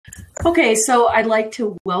Okay, so I'd like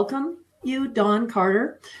to welcome you, Dawn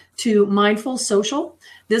Carter, to Mindful Social.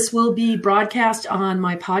 This will be broadcast on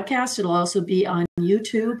my podcast. It'll also be on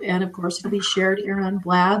YouTube, and of course, it'll be shared here on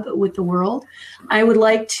Blab with the world. I would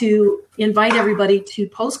like to invite everybody to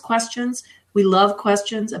post questions. We love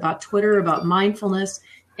questions about Twitter, about mindfulness,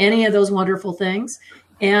 any of those wonderful things.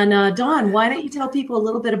 And Dawn, why don't you tell people a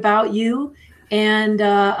little bit about you and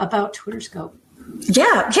about TwitterScope?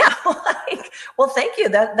 Yeah. Well, thank you.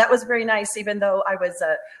 That was very nice, even though I was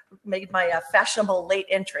made my fashionable late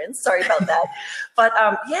entrance. Sorry about that. But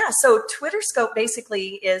so TwitterScope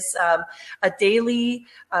basically is a daily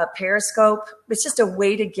Periscope. It's just a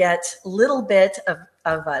way to get a little bit of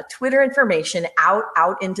Twitter information out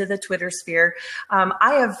into the Twitter sphere.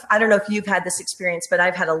 I don't know if you've had this experience, but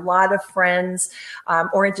I've had a lot of friends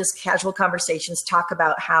or in just casual conversations talk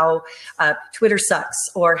about how Twitter sucks,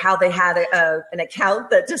 or how they had an account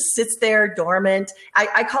that just sits there dormant.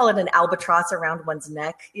 I call it an albatross around one's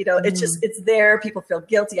neck. You know, it's there. People feel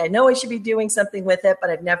guilty. I know I should be doing something with it, but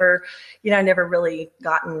I've never really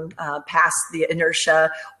gotten past the inertia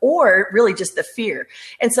or really just the fear.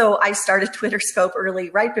 And so I started TwitterScope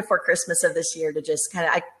right before Christmas of this year to just kind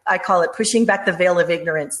of, I call it pushing back the veil of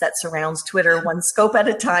ignorance that surrounds Twitter one scope at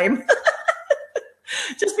a time.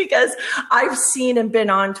 Just because I've seen and been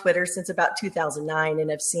on Twitter since about 2009, and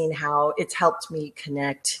I've seen how it's helped me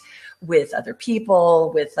connect with other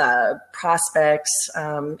people, with prospects,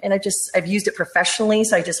 and I've used it professionally.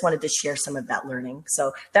 So I just wanted to share some of that learning.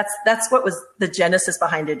 So that's what was the genesis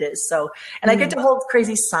behind it is. So, and I get to hold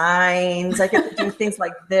crazy signs. I get to do things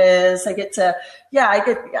like this. I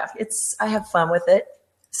have fun with it.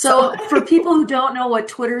 So for people who don't know what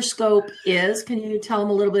TwitterScope is, can you tell them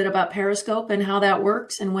a little bit about Periscope and how that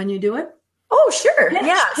works and when you do it? Oh, sure.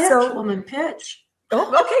 Pitch. Oh,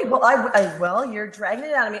 okay. Well, well, you're dragging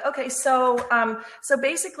it out of me. Okay. So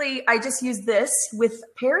basically I just use this with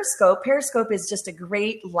Periscope. Periscope is just a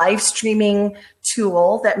great live streaming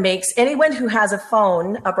tool that makes anyone who has a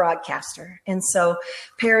phone a broadcaster. And so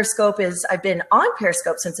I've been on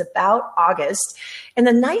Periscope since about August. And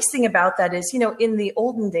the nice thing about that is, in the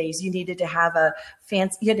olden days, you needed to have you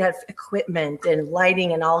had to have equipment and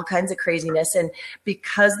lighting and all kinds of craziness. And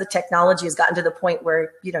because the technology has gotten to the point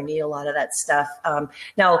where you don't need a lot of that stuff.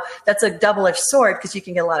 Now that's a double-edged sword, because you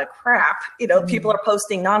can get a lot of crap. People are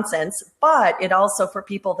posting nonsense, but it also, for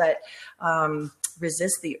people that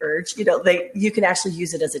resist the urge, you can actually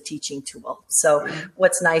use it as a teaching tool. So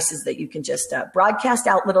what's nice is that you can just broadcast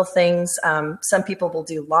out little things. Some people will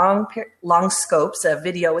do long scopes. A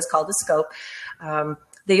video is called a scope.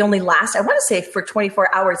 They only last, I want to say, for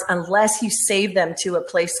 24 hours, unless you save them to a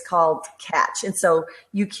place called Catch. And so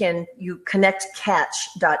you connect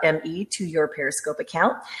catch.me to your Periscope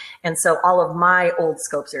account. And so all of my old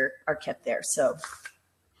scopes are kept there. So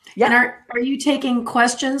yeah. And are you taking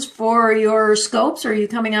questions for your scopes, or are you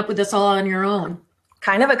coming up with this all on your own?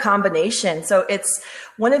 Kind of a combination. So it's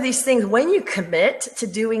one of these things, when you commit to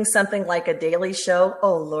doing something like a daily show,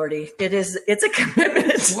 oh Lordy, it's a commitment.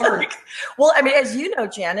 It's well, as you know,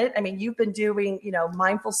 Janet, you've been doing,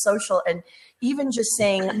 mindful social, and even just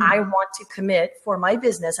saying, I want to commit for my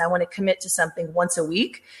business. I want to commit to something once a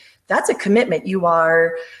week. That's a commitment. You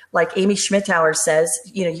are, like Amy Schmittauer says,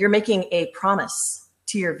 you're making a promise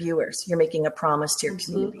to your viewers. You're making a promise to your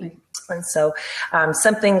community. And so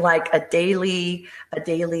something like a daily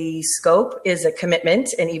scope is a commitment.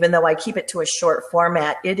 And even though I keep it to a short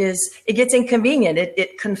format, it gets inconvenient.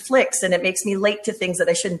 It conflicts, and it makes me late to things that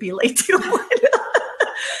I shouldn't be late to.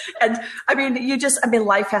 And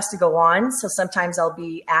life has to go on. So sometimes I'll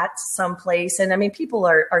be at some place, and people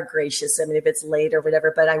are gracious. If it's late or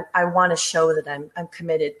whatever, but I want to show that I'm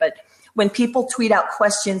committed. But when people tweet out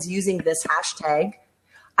questions using this hashtag,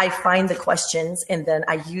 I find the questions, and then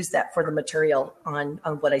I use that for the material on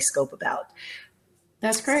what I scope about.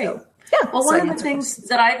 That's great. So, yeah. Well, one of the things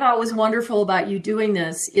that I thought was wonderful about you doing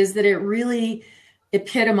this is that it really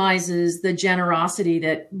epitomizes the generosity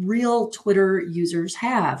that real Twitter users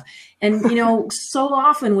have. And, so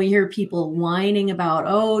often we hear people whining about,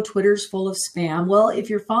 oh, Twitter's full of spam. Well, if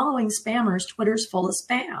you're following spammers, Twitter's full of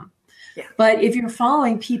spam. Yeah. But if you're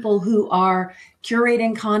following people who are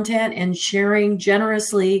curating content and sharing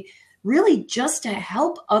generously, really just to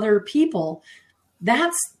help other people,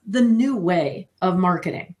 that's the new way of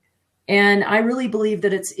marketing. And I really believe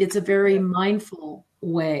that it's a very mindful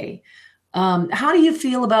way. How do you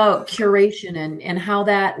feel about curation and how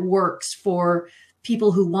that works for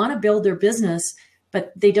people who want to build their business,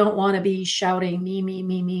 but they don't want to be shouting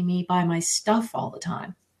me, by my stuff all the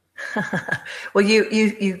time? Well,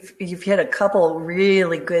 you've hit a couple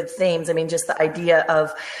really good themes. I mean, just the idea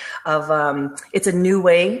of it's a new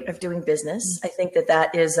way of doing business. I think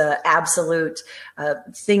that is a absolute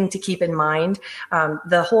thing to keep in mind.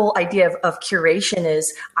 The whole idea of curation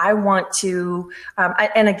is I want to,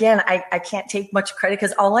 and again, I can't take much credit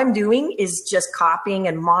because all I'm doing is just copying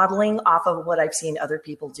and modeling off of what I've seen other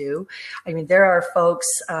people do. I mean, there are folks,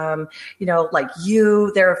 like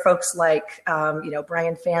you, there are folks like,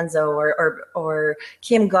 Brian Fanzo or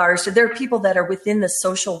Kim Garst. There are people that are within the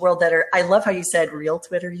social world that are, I love how you said real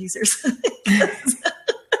Twitter users.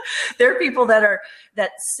 There are people that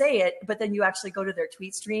say it, but then you actually go to their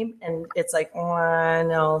tweet stream and it's like, oh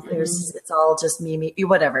no, it's all just me,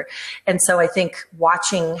 whatever. And so I think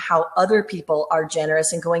watching how other people are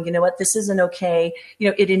generous and going, you know what, this isn't okay.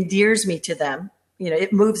 It endears me to them.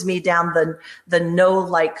 It moves me down the know,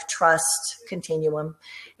 like, trust continuum.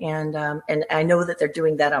 And I know that they're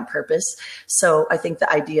doing that on purpose. So I think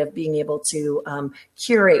the idea of being able to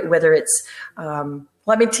curate, whether it's,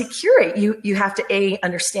 to curate, you have to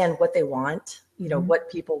understand what they want, what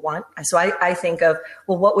people want. So I think of,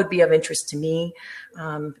 well, what would be of interest to me?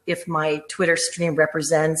 If my Twitter stream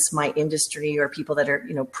represents my industry or people that are,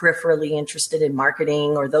 peripherally interested in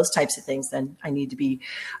marketing or those types of things, then I need to be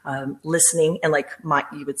listening and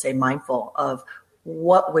you would say mindful of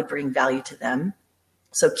what would bring value to them.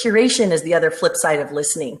 So curation is the other flip side of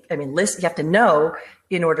listening. I mean, you have to know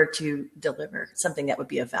in order to deliver something that would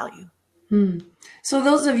be of value. So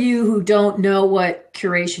those of you who don't know what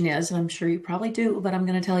curation is, and I'm sure you probably do, but I'm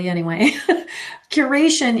going to tell you anyway,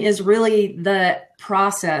 curation is really the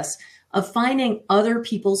process of finding other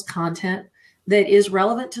people's content that is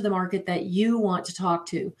relevant to the market that you want to talk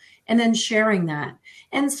to, and then sharing that.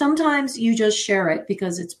 And sometimes you just share it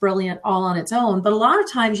because it's brilliant all on its own, but a lot of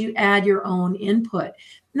times you add your own input.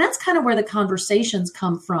 And that's kind of where the conversations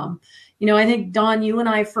come from. I think, Dawn, you and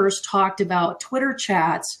I first talked about Twitter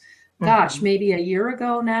chats, maybe a year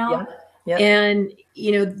ago now. Yeah. And,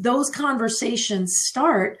 those conversations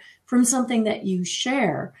start from something that you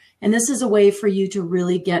share. And this is a way for you to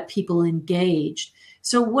really get people engaged.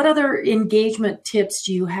 So what other engagement tips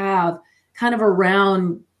do you have kind of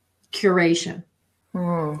around curation?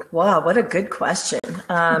 Wow, what a good question.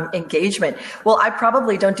 Engagement. Well, I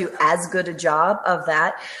probably don't do as good a job of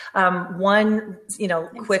that. One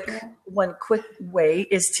quick way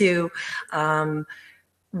is to,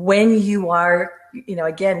 when you are,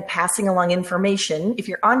 again, passing along information, if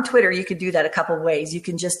you're on Twitter, you could do that a couple of ways. You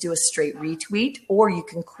can just do a straight retweet or you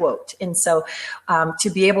can quote. And so to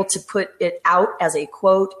be able to put it out as a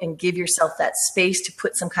quote and give yourself that space to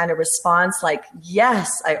put some kind of response like, yes,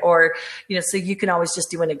 so you can always just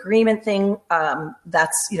do an agreement thing.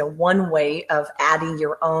 That's, one way of adding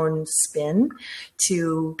your own spin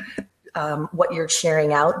to what you're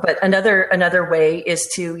sharing out. But another way is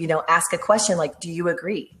to, ask a question like, do you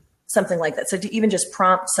agree? Something like that. So to even just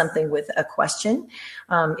prompt something with a question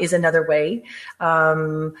is another way.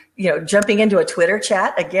 Jumping into a Twitter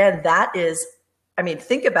chat, again, that is,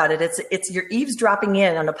 think about it. It's you're eavesdropping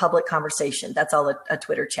in on a public conversation. That's all a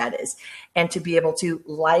Twitter chat is. And to be able to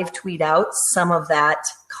live tweet out some of that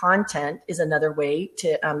content is another way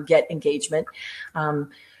to get engagement.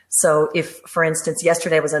 So if, for instance,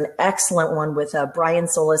 yesterday was an excellent one with Brian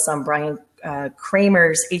Solis on Brian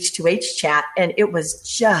Kramer's H2H chat, and it was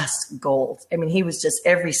just gold. He was just,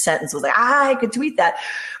 every sentence was like, I could tweet that.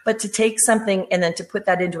 But to take something and then to put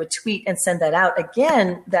that into a tweet and send that out,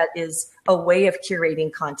 again, that is a way of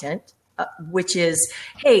curating content, which is,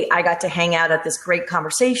 hey, I got to hang out at this great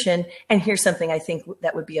conversation, and here's something I think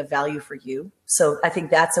that would be of value for you. So I think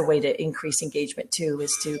that's a way to increase engagement too,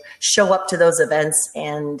 is to show up to those events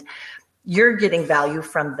and you're getting value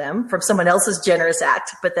from them, from someone else's generous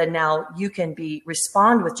act, but then now you can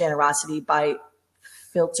respond with generosity by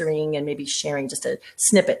filtering and maybe sharing just a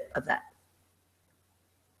snippet of that.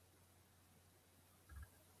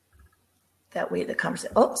 That way the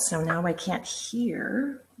conversation, so now I can't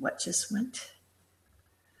hear what just went.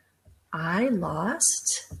 I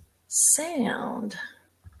lost sound.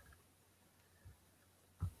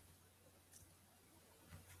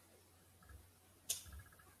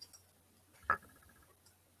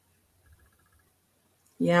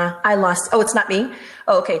 Yeah, I lost. Oh, it's not me.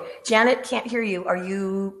 Oh, okay. Janet, can't hear you. Are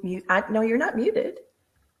you mute? No, you're not muted.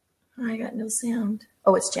 I got no sound.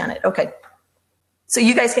 Oh, it's Janet. Okay. So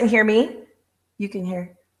you guys can hear me? You can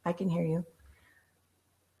hear. I can hear you.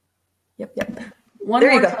 Yep. One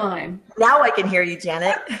more time. Now I can hear you,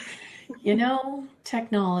 Janet.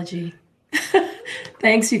 Technology.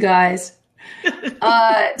 Thanks, you guys.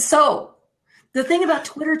 So The thing about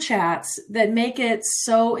Twitter chats that make it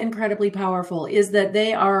so incredibly powerful is that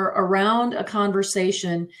they are around a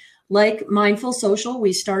conversation like Mindful Social.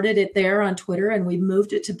 We started it there on Twitter and we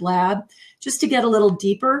moved it to Blab just to get a little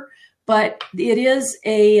deeper. But it is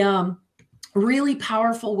a really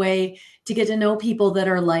powerful way to get to know people that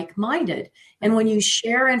are like-minded. And when you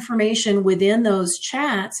share information within those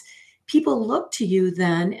chats, people look to you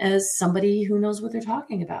then as somebody who knows what they're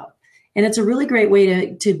talking about. And it's a really great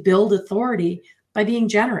way to build authority by being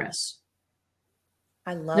generous.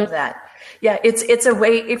 I love that. Yeah, it's a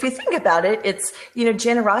way, if you think about it, it's,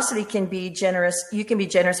 generosity can be generous. You can be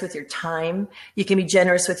generous with your time. You can be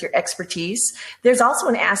generous with your expertise. There's also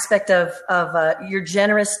an aspect of you're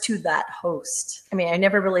generous to that host. I mean, I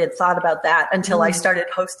never really had thought about that until I started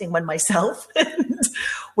hosting one myself.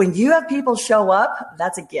 When you have people show up,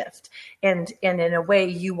 that's a gift. And in a way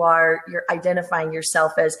you're identifying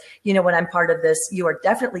yourself as, when I'm part of this, you are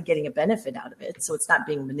definitely getting a benefit out of it. So it's not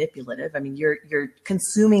being manipulative. I mean, you're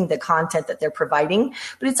consuming the content that they're providing,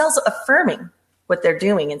 but it's also affirming what they're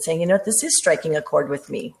doing and saying, this is striking a chord with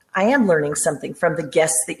me. I am learning something from the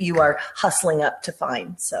guests that you are hustling up to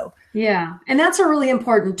find. So yeah. And that's a really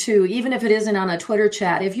important too, even if it isn't on a Twitter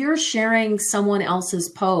chat. If you're sharing someone else's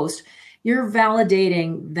post, you're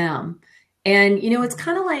validating them. And, it's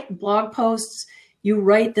kind of like blog posts. You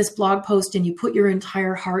write this blog post and you put your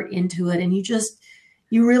entire heart into it. And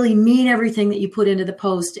you really mean everything that you put into the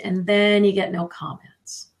post. And then you get no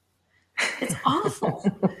comments. It's awful.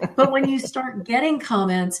 But when you start getting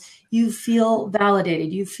comments, you feel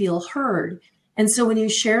validated. You feel heard. And so when you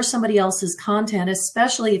share somebody else's content,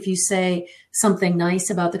 especially if you say something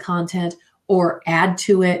nice about the content or add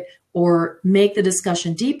to it, or make the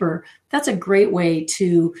discussion deeper, that's a great way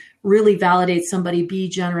to really validate somebody, be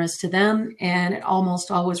generous to them, and it almost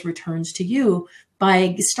always returns to you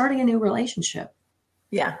by starting a new relationship.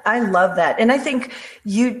 Yeah, I love that. And I think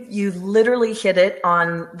you literally hit it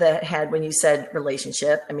on the head when you said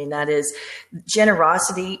relationship. I mean, that is,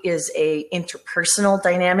 generosity is a interpersonal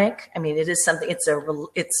dynamic. I mean, it is something, it's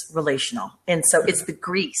relational. And so it's the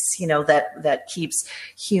grease, that keeps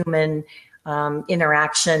human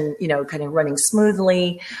interaction, kind of running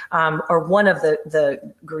smoothly, or one of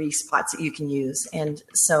the grease spots that you can use. And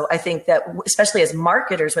so I think that especially as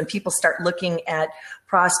marketers, when people start looking at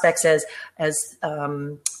prospects as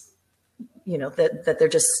that they're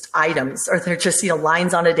just items, or they're just,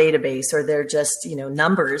 lines on a database, or they're just,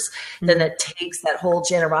 numbers, then it takes that whole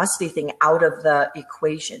generosity thing out of the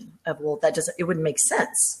equation of, well, it wouldn't make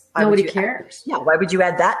sense. Nobody cares. Why would you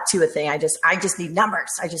add that to a thing? I just need numbers.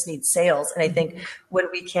 I just need sales. And I think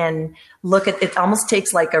when we can look at it, almost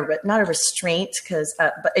takes like not a restraint,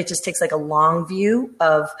 but it just takes like a long view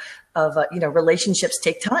of relationships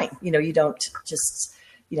take time. You don't just,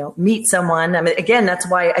 meet someone. I mean, again, that's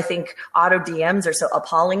why I think auto DMs are so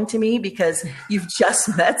appalling to me, because you've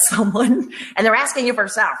just met someone and they're asking you for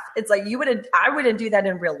stuff. It's like, I wouldn't do that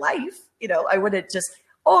in real life. I wouldn't just,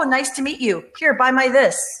 oh, nice to meet you. Here, buy my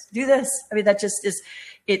this, do this. I mean, that just is,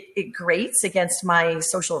 it grates against my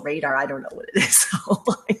social radar. I don't know what it is. So,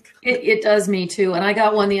 it does me too. And I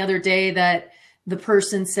got one the other day that the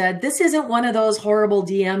person said, this isn't one of those horrible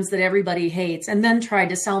DMs that everybody hates, and then tried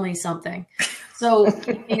to sell me something. So,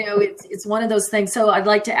 it's one of those things. So I'd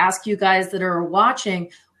like to ask you guys that are watching,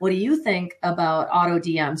 what do you think about auto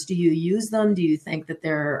DMs? Do you use them? Do you think that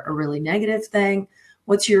they're a really negative thing?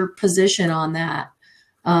 What's your position on that?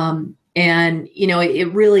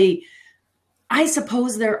 It really, I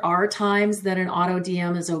suppose there are times that an auto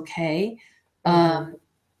DM is okay.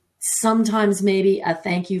 Sometimes maybe a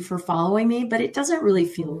thank you for following me, but it doesn't really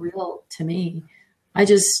feel real to me. I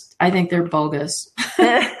think they're bogus.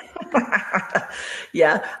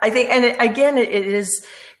 Yeah, I think, and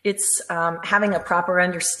it's having a proper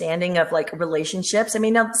understanding of like relationships. I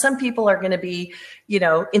mean, now some people are going to be,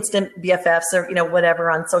 instant BFFs or, whatever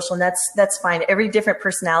on social, and that's fine. Every different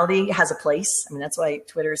personality has a place. I mean, that's why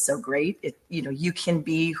Twitter is so great. You can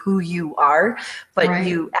be who you are, but right.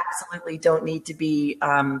 You absolutely don't need to be,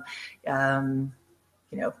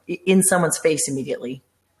 in someone's face immediately.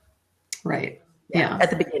 Right. Yeah. At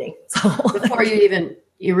the beginning. So before you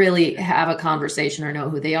really have a conversation or know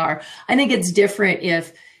who they are. I think it's different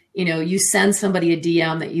if, you send somebody a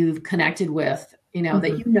DM that you've connected with,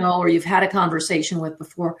 that or you've had a conversation with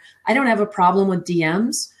before. I don't have a problem with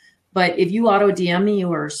DMs, but if you auto DM me,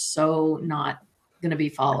 you are so not going to be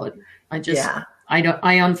followed. I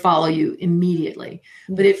unfollow you immediately.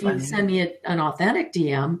 But if you send me an authentic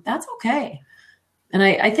DM, that's okay. And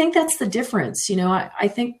I think that's the difference. I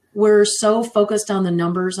think we're so focused on the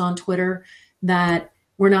numbers on Twitter that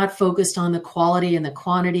We're not focused on the quality and the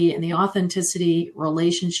quantity and the authenticity,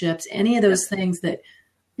 relationships, any of those things that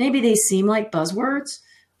maybe they seem like buzzwords,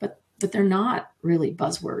 but they're not really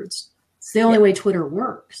buzzwords. It's the only way Twitter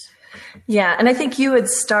works. Yeah. And I think you had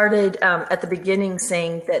started at the beginning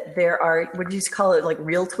saying that there are, what do you call it, like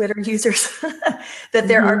real Twitter users, that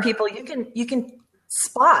there are people you can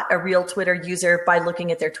spot a real Twitter user by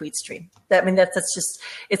looking at their tweet stream. That's just,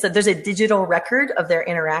 there's a digital record of their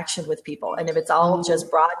interaction with people. And if it's all just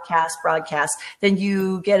broadcast, then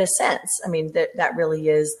you get a sense. I mean, that really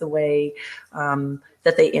is the way,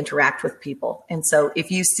 that they interact with people. And so if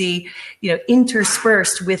you see,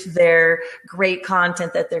 interspersed with their great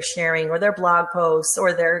content that they're sharing, or their blog posts,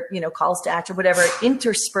 or their, calls to action, whatever,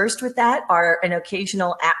 interspersed with that are an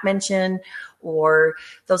occasional app mention or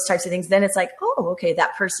those types of things, then it's like, oh, okay,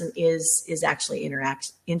 that person is actually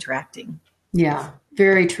interacting. Yeah,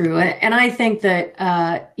 very true. And I think that,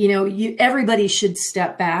 everybody should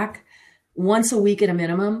step back once a week at a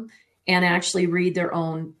minimum and actually read their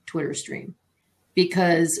own Twitter stream,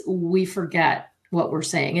 because we forget what we're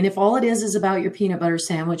saying. And if all it is about your peanut butter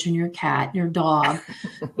sandwich and your cat and your dog,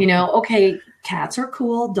 okay, cats are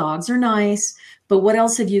cool, dogs are nice, but what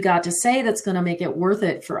else have you got to say that's going to make it worth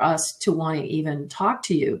it for us to want to even talk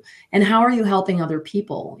to you? And how are you helping other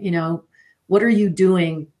people? What are you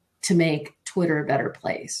doing to make Twitter a better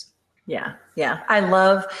place? Yeah. I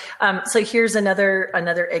love, so here's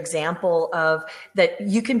another example of that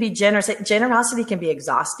you can be generous. Generosity can be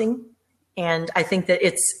exhausting. And I think that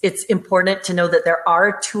it's important to know that there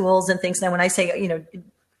are tools and things. Now, when I say,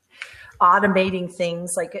 automating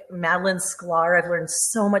things like Madeline Sklar, I've learned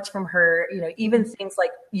so much from her, even things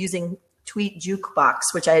like using Tweet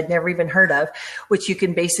Jukebox, which I had never even heard of, which you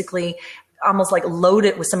can basically almost like load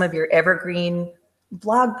it with some of your evergreen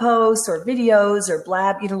blog posts or videos or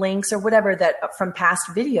blab links or whatever that from past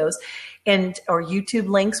videos or YouTube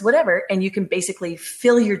links, whatever. And you can basically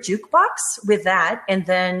fill your jukebox with that. And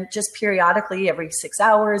then just periodically every 6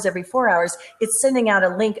 hours, every 4 hours, it's sending out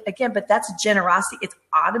a link again, but that's generosity. It's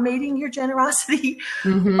automating your generosity,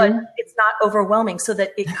 but it's not overwhelming so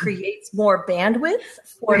that it creates more bandwidth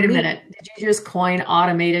for Wait a minute. Did you just coin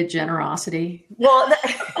automated generosity? Well,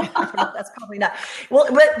 that's probably not. Well,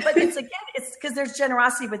 but it's because there's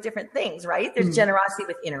generosity with different things, right? There's generosity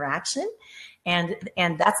with interaction. And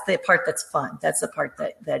that's the part that's fun. That's the part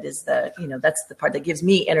that is that's the part that gives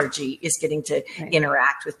me energy, is getting to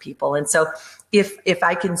interact with people. And so if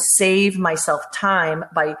I can save myself time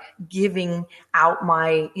by giving out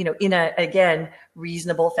my, in a, again,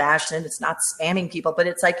 reasonable fashion, it's not spamming people, but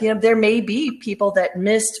it's like, there may be people that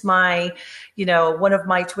missed my, one of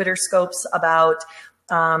my Twitter scopes about,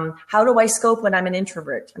 how do I scope when I'm an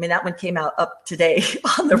introvert? I mean, that one came out up today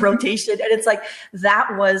on the rotation. And it's like,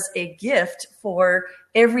 that was a gift for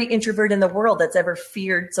every introvert in the world that's ever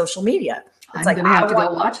feared social media. It's I'm going to have to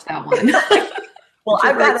go watch that one. Well,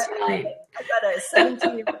 I've got a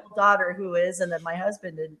 17-year-old daughter who is, and then my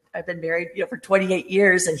husband, and I've been married, for 28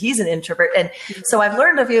 years, and he's an introvert. And so I've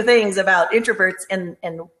learned a few things about introverts and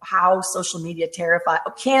how social media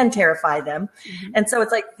can terrify them. And so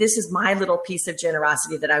it's like, this is my little piece of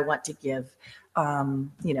generosity that I want to give,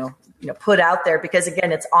 put out there, because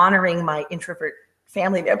again, it's honoring my introvert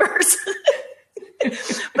family members.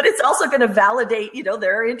 But it's also going to validate,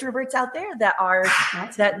 there are introverts out there that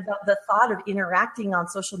the thought of interacting on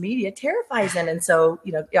social media terrifies them. And so,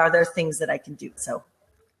 are there things that I can do? So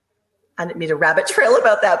I didn't mean to rabbit trail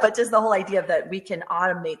about that, but just the whole idea that we can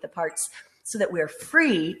automate the parts so that we're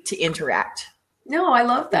free to interact. No, I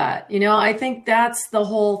love that. I think that's the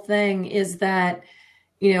whole thing, is that,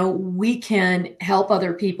 we can help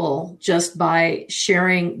other people just by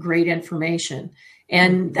sharing great information.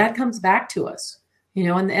 And that comes back to us.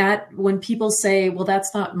 And that when people say, well,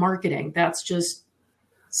 that's not marketing, that's just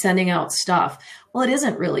sending out stuff. Well, it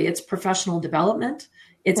isn't really. It's professional development.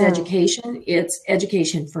 It's education. It's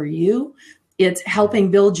education for you. It's helping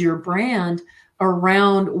build your brand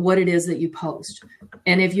around what it is that you post.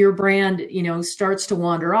 And if your brand, starts to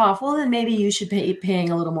wander off, well, then maybe you should be paying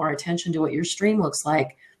a little more attention to what your stream looks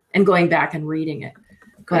like and going back and reading it.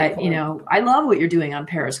 But, I love what you're doing on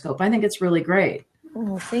Periscope. I think it's really great.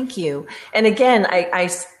 Oh, thank you. And again, I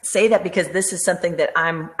say that because this is something that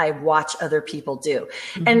I watch other people do.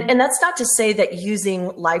 And that's not to say that using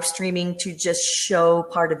live streaming to just show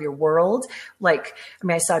part of your world. Like,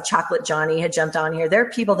 I saw Chocolate Johnny had jumped on here. There are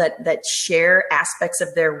people that share aspects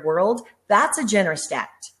of their world. That's a generous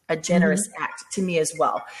act. a generous act to me as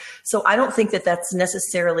well. So I don't think that that's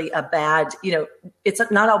necessarily a bad, it's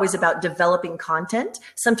not always about developing content.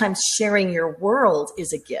 Sometimes sharing your world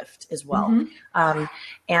is a gift as well.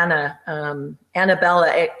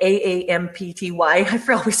 Annabella, Ampty, I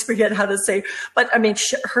always forget how to say, but I mean,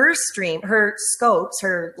 her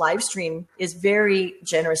live stream is very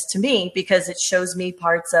generous to me because it shows me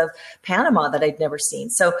parts of Panama that I'd never seen.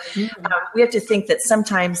 So we have to think that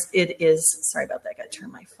sometimes it is, sorry about that, I got to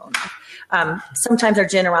turn my phone off. Sometimes our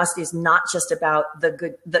generosity is not just about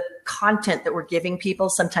the content that we're giving people.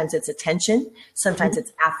 Sometimes it's attention. Sometimes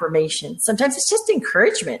it's affirmation. Sometimes it's just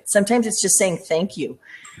encouragement. Sometimes it's just saying thank you.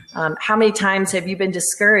 How many times have you been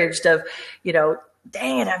discouraged of,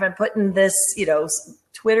 dang it, I've been putting this,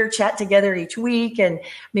 Twitter chat together each week. And I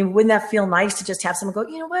mean, wouldn't that feel nice to just have someone go,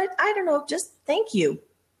 you know what? I don't know, just thank you.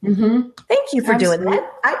 Thank you for doing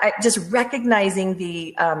that. I just recognizing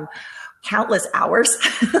the countless hours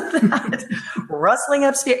rustling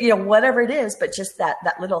upstairs, whatever it is, but just that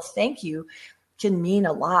little thank you can mean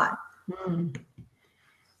a lot.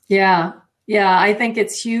 Yeah. Yeah, I think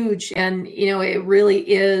it's huge. And, it really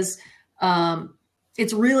is,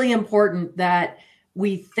 it's really important that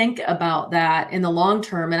we think about that in the long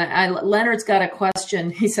term. And Leonard's got a question.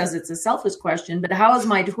 He says it's a selfish question, but how is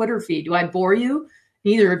my Twitter feed? Do I bore you?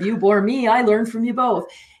 Neither of you bore me. I learned from you both.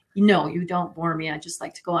 No, you don't bore me. I just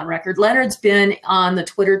like to go on record. Leonard's been on the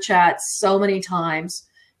Twitter chat so many times,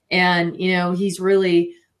 and, he's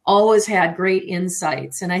really always had great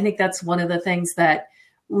insights. And I think that's one of the things that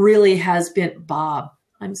really has been Bob.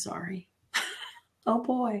 I'm sorry. Oh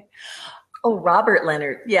boy. Oh, Robert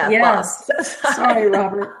Leonard. Yeah. Yes. Sorry,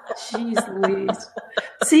 Robert. Jeez Louise.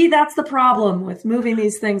 See, that's the problem with moving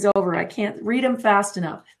these things over. I can't read them fast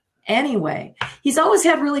enough. Anyway, he's always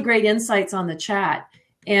had really great insights on the chat.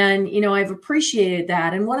 And, I've appreciated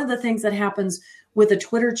that. And one of the things that happens with a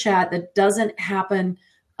Twitter chat that doesn't happen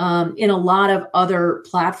in a lot of other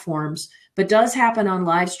platforms, but does happen on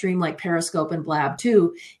live stream like Periscope and Blab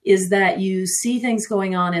too, is that you see things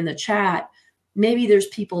going on in the chat. Maybe there's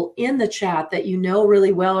people in the chat that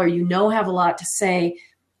really well, or have a lot to say.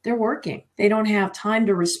 They're working. They don't have time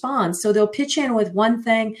to respond. So they'll pitch in with one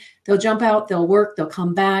thing, they'll jump out, they'll work, they'll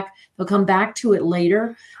come back to it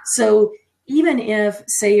later. So even if,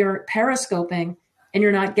 say, you're periscoping and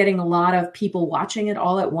you're not getting a lot of people watching it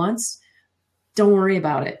all at once, don't worry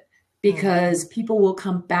about it, because people will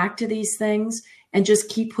come back to these things and just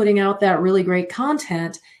keep putting out that really great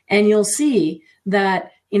content. And you'll see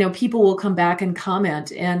that, people will come back and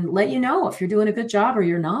comment and let you know if you're doing a good job or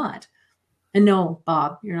you're not. And no,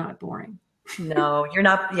 Bob, you're not boring. No, you're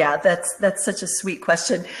not. Yeah, that's such a sweet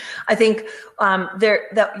question. I think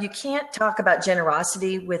that you can't talk about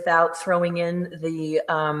generosity without throwing in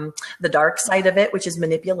the dark side of it, which is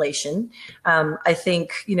manipulation. I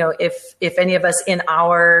think, if any of us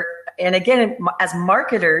and again, as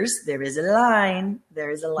marketers, there is a line,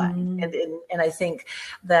 and I think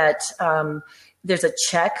that there's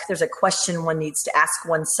a question one needs to ask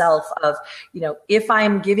oneself of, if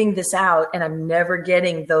I'm giving this out and I'm never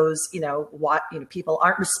getting those, people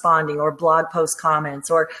aren't responding, or blog post comments,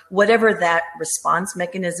 or whatever that response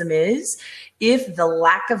mechanism is, if the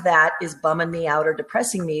lack of that is bumming me out or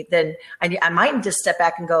depressing me, then I might just step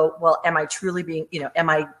back and go, well, am I truly being,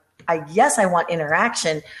 yes, I want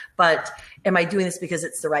interaction, but am I doing this because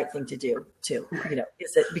it's the right thing to do too?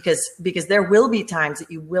 Is it because there will be times that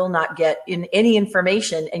you will not get in any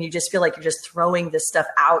information, and you just feel like you're just throwing this stuff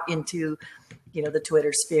out into, the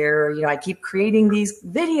Twitter sphere, or, I keep creating these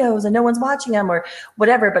videos and no one's watching them or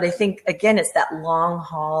whatever. But I think, again, it's that long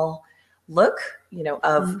haul look,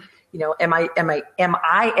 of, am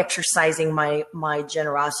I exercising my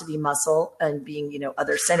generosity muscle and being,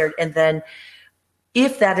 other centered? And then,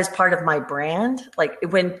 if that is part of my brand, like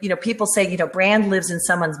when, people say, brand lives in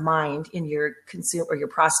someone's mind, in your consumer or your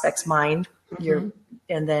prospect's mind,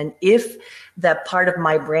 and then if that part of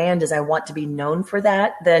my brand is I want to be known for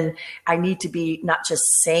that, then I need to be not just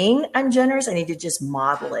saying I'm generous, I need to just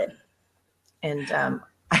model it. And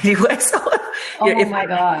anyway, so oh my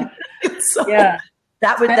God. So yeah.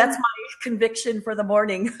 That's my conviction for the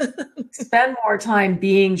morning. Spend more time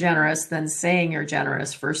being generous than saying you're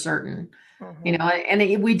generous, for certain.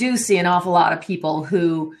 And we do see an awful lot of people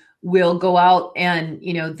who will go out and,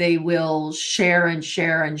 they will share and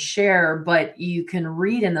share and share, but you can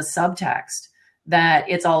read in the subtext that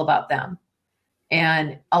it's all about them.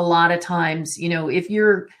 And a lot of times,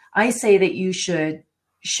 I say that you should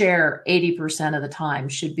share 80% of the time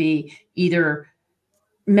should be either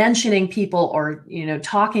mentioning people or,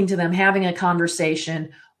 talking to them, having a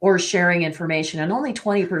conversation, or sharing information. And only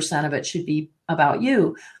 20% of it should be about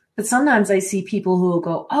you. But sometimes I see people who will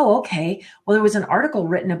go, oh, okay, well, there was an article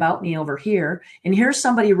written about me over here, and here's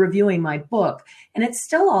somebody reviewing my book, and it's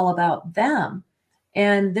still all about them.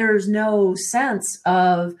 And there's no sense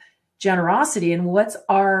of generosity. And what's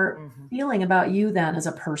our feeling about you then as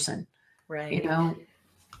a person? Right. You know?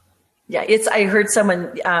 Yeah, I heard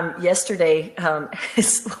someone yesterday,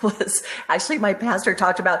 was actually my pastor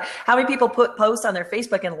talked about how many people put posts on their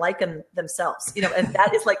Facebook and like them themselves, and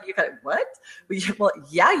that is like, you kind of, what? Well,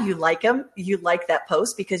 yeah, you like them. You like that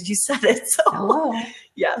post because you said it. So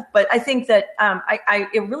yeah, but I think that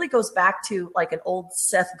it really goes back to like an old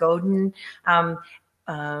Seth Godin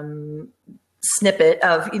snippet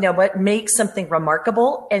of, what makes something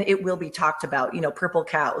remarkable and it will be talked about, purple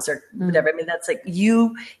cows or whatever. I mean, that's like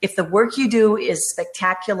if the work you do is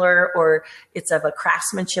spectacular or it's of a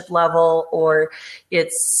craftsmanship level or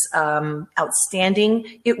it's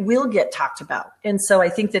outstanding, it will get talked about. And so I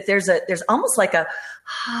think that there's almost like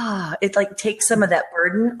it like takes some of that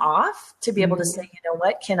burden off to be able to say,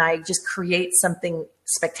 what, can I just create something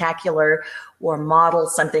spectacular or model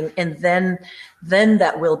something? And then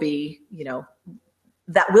that will be,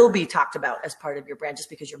 that will be talked about as part of your brand just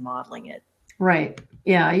because you're modeling it. Right.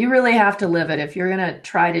 Yeah. You really have to live it if you're going to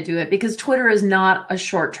try to do it, because Twitter is not a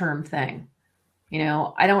short-term thing.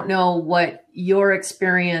 I don't know what your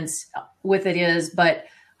experience with it is, but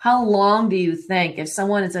how long do you think, if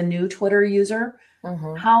someone is a new Twitter user,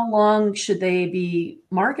 how long should they be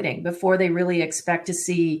marketing before they really expect to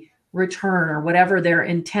see return or whatever their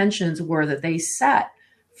intentions were that they set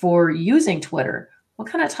for using Twitter? What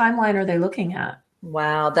kind of timeline are they looking at?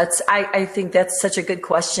 Wow. I think that's such a good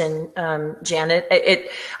question, Janet.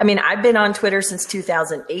 I've been on Twitter since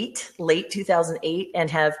 2008, late 2008,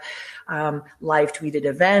 and have live tweeted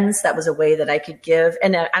events. That was a way that I could give.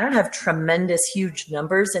 And I don't have tremendous, huge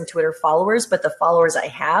numbers in Twitter followers, but the followers I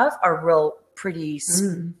have are pretty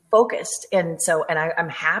focused. And I'm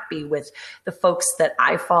happy with the folks that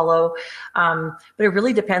I follow. But it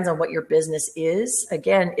really depends on what your business is.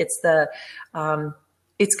 Again, it's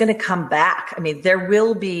going to come back. I mean, there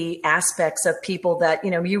will be aspects of people that,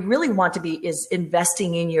 you really want to be is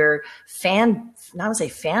investing in your not to say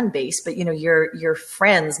fan base, but, your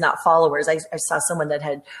friends, not followers. I saw someone that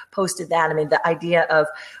had posted that. I mean, the idea of,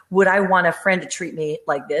 would I want a friend to treat me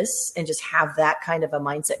like this and just have that kind of a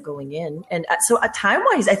mindset going in? And so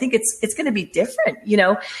time-wise, I think it's going to be different.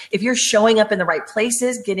 If you're showing up in the right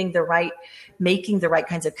places, making the right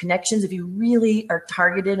kinds of connections, if you really are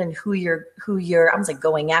targeted and who you're, I was like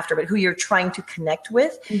going after, but who you're trying to connect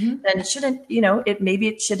with, then it shouldn't, maybe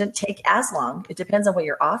it shouldn't take as long. It depends on what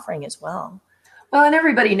you're offering as well. Well, and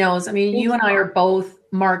everybody knows, you and I are both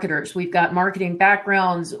marketers. We've got marketing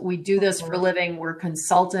backgrounds. We do this for a living. We're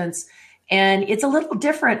consultants. And it's a little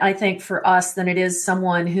different, I think, for us than it is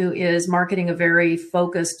someone who is marketing a very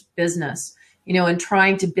focused business, and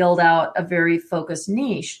trying to build out a very focused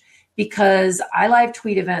niche. Because I live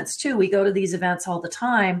tweet events too. We go to these events all the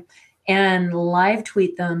time and live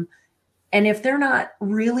tweet them. And if they're not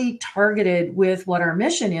really targeted with what our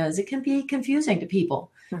mission is, it can be confusing to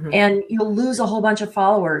people. And you'll lose a whole bunch of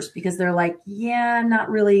followers because they're like, yeah, I'm not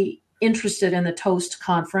really interested in the toast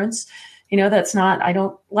conference. I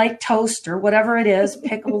don't like toast or whatever it is.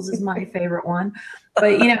 Pickles is my favorite one.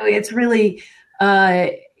 But, it's really,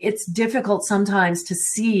 it's difficult sometimes to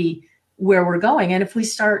see where we're going. And if we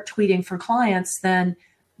start tweeting for clients, then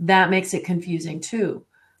that makes it confusing too.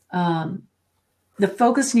 The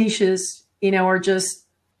focus niches, are just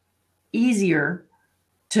easier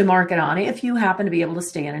to market on if you happen to be able to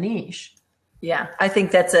stay in a niche. Yeah, I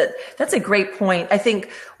think that's a great point. I think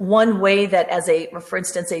one way that for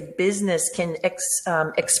instance, a business can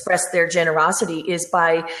express their generosity is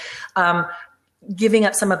by giving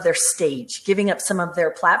up some of their stage, giving up some of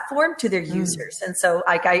their platform to their users. And so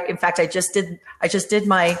in fact, I just did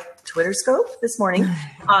my Twitter scope this morning,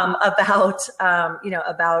 about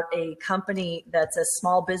a company that's a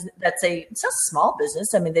small business. It's not a small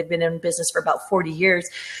business. I mean, they've been in business for about 40 years,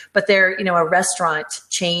 but they're, a restaurant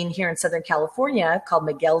chain here in Southern California called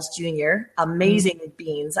Miguel's Jr. Amazing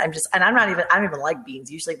beans. I don't even like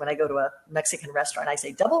beans. Usually when I go to a Mexican restaurant, I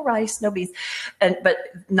say double rice, no beans, but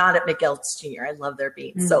not at Miguel's Jr. I love their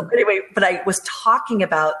beans. So anyway, but I was talking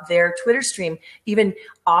about their Twitter stream, even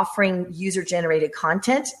offering user-generated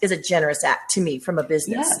content is a generous act to me from a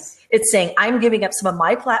business. Yes. It's saying, I'm giving up some of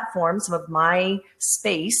my platform, some of my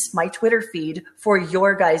space, my Twitter feed for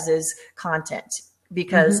your guys' content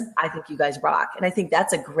because I think you guys rock. And I think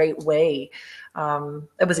that's a great way.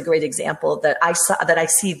 It was a great example that I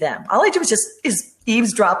see them. All I do is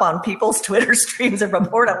eavesdrop on people's Twitter streams and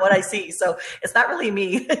report on what I see. So it's not really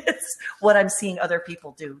me. It's what I'm seeing other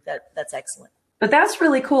people do. That's excellent. But that's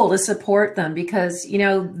really cool to support them because,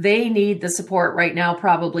 they need the support right now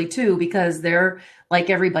probably too, because they're like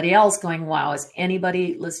everybody else going, wow, is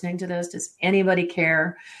anybody listening to this? Does anybody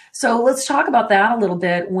care? So let's talk about that a little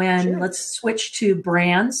bit Sure. let's switch to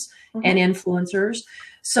brands and Mm-hmm. influencers.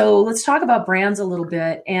 So let's talk about brands a little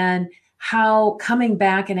bit and how coming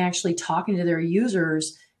back and actually talking to their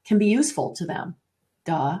users can be useful to them.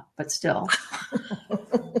 Duh, but still.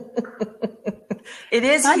 It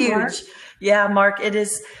is Hi, Mark. huge. Yeah, Mark, it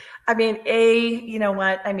is. I mean, you know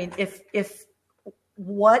what? I mean, if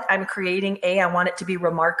what I'm creating, I want it to be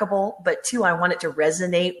remarkable, but two, I want it to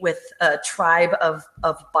resonate with a tribe of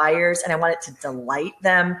buyers, and I want it to delight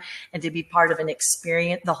them and to be part of an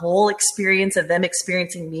experience, the whole experience of them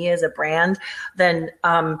experiencing me as a brand, then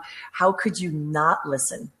how could you not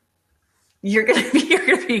listen? You're gonna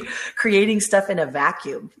be creating stuff in a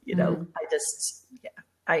vacuum, Mm-hmm.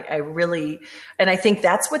 I really, and I think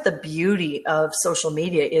that's what the beauty of social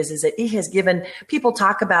media is that it has given people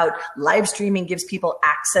talk about live streaming gives people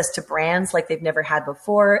access to brands like they've never had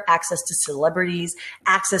before, access to celebrities,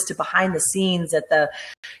 access to behind the scenes at the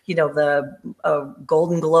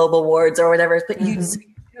Golden Globe Awards or whatever. But you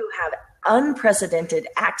do have unprecedented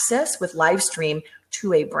access with live stream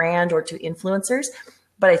to a brand or to influencers.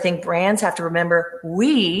 But I think brands have to remember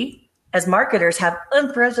we as marketers have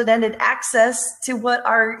unprecedented access to what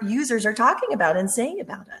our users are talking about and saying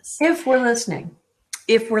about us. If we're listening.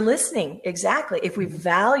 If we're listening, exactly. If we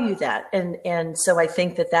value that. And so I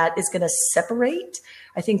think that is going to separate.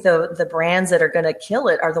 I think the brands that are going to kill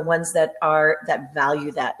it are the ones that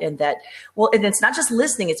value that and and it's not just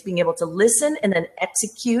listening, it's being able to listen and then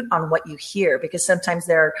execute on what you hear, because sometimes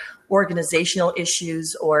there are organizational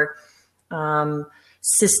issues or,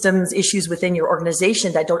 systems issues within your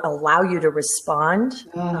organization that don't allow you to respond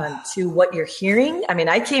to what you're hearing. I mean,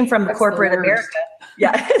 I came from corporate America.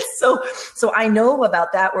 Yeah. So I know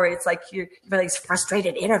about that, where it's like you're these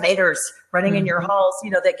frustrated innovators running in your halls,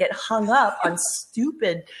 that get hung up on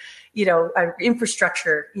stupid,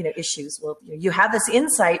 infrastructure, issues. Well, you have this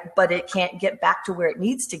insight, but it can't get back to where it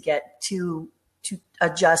needs to get to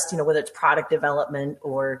adjust, whether it's product development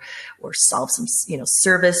or solve some,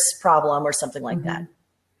 service problem or something like that.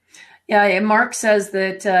 Yeah, and Mark says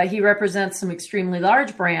that he represents some extremely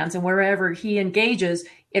large brands, and wherever he engages,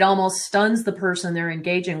 it almost stuns the person they're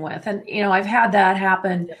engaging with. And, I've had that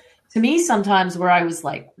happen to me sometimes where I was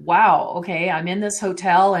like, wow, okay, I'm in this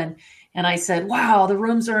hotel and I said, wow, the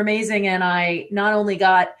rooms are amazing. And I not only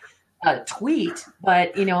got a tweet,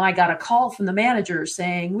 but, I got a call from the manager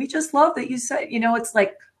saying, we just love that you said, it's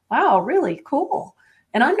like, wow, really cool.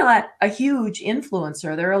 And I'm not a huge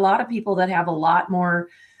influencer. There are a lot of people that have a lot more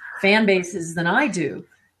fan bases than I do.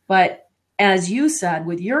 But as you said,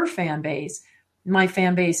 with your fan base, my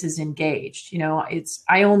fan base is engaged.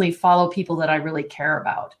 I only follow people that I really care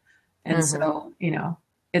about. And so,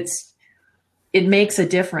 it makes a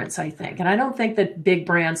difference, I think. And I don't think that big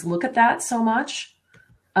brands look at that so much.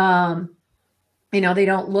 They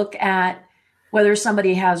don't look at whether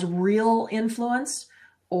somebody has real influence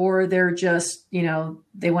or they're just,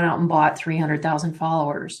 they went out and bought 300,000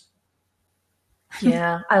 followers.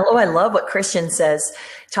 Yeah. I love what Christian says.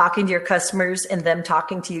 Talking to your customers and them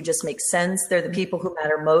talking to you just makes sense. They're the people who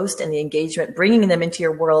matter most, and the engagement, bringing them into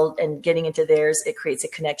your world and getting into theirs, it creates a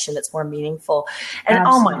connection that's more meaningful. And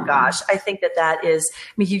Absolutely. Oh my gosh, I think that is,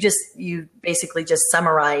 I mean, you basically just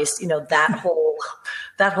summarized, that whole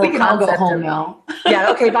we can all go home now.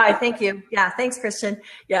 Yeah. Okay. Bye. Thank you. Yeah. Thanks, Christian.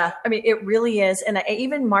 Yeah. I mean, it really is. And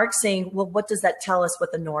even Mark saying, well, what does that tell us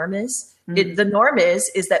what the norm is? The norm is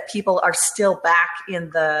that people are still back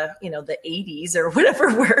in the, the 80s or whatever,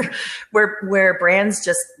 where brands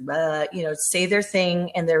just, say their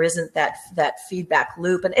thing and there isn't that feedback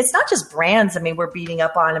loop. And it's not just brands. I mean, we're beating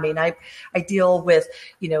up on, I deal with,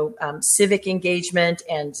 civic engagement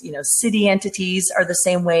and, city entities are the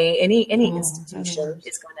same way. Any institution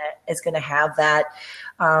is going to have that,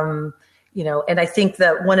 and I think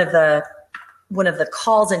that one of the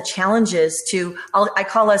calls and challenges to, I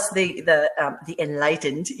call us the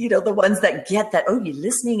enlightened, the ones that get that,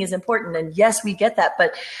 listening is important. And yes, we get that,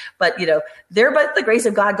 but, there, but the grace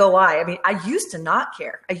of God go I mean, I used to not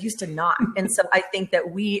care. I used to not. And so I think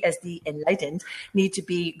that we as the enlightened need to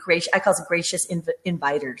be gracious. I call us gracious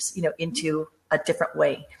inviters, into a different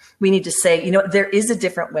way. We need to say, there is a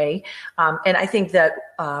different way. And I think that,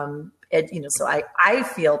 so I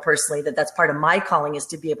feel personally that that's part of my calling, is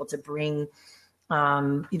to be able to bring,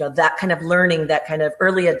 that kind of learning, that kind of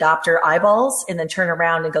early adopter eyeballs, and then turn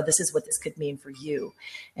around and go, this is what this could mean for you.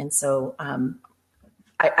 And so,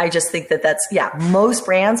 I just think that's, most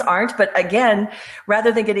brands aren't. But again,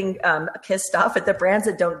 rather than getting pissed off at the brands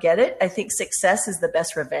that don't get it, I think success is the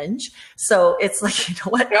best revenge. So it's like, you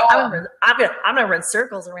know what? I'm gonna run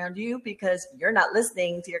circles around you because you're not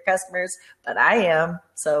listening to your customers, but I am.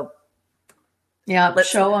 So yeah, let's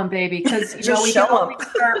show them, baby. Because we can only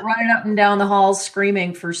start running up and down the halls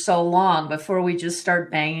screaming for so long before we just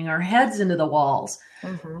start banging our heads into the walls.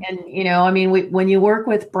 Mm-hmm. And, when you work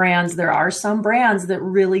with brands, there are some brands that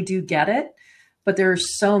really do get it, but there are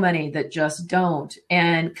so many that just don't.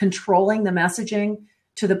 And controlling the messaging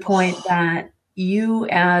to the point that you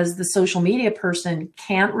as the social media person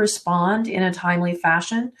can't respond in a timely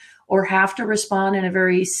fashion or have to respond in a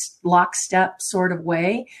very lockstep sort of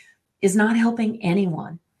way is not helping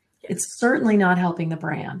anyone. Yes. It's certainly not helping the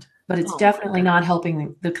brand, but it's definitely not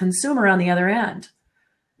helping the consumer on the other end.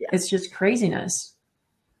 Yeah. It's just craziness.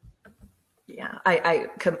 Yeah, I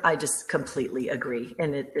just completely agree,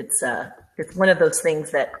 and it's one of those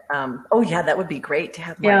things that that would be great to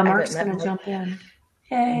have. Mark's gonna jump in.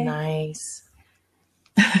 Hey, nice.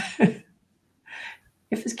 If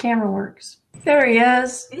his camera works, there he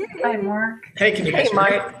is. Yay. Hi, Mark. Hey, can you guys hear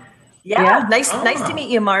Mark? Me? Yeah, nice to meet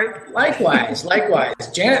you, Mark. Likewise.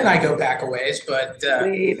 Janet and I go back a ways, but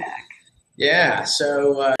way back. Yeah,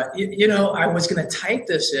 so I was going to type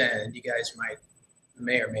this in. You guys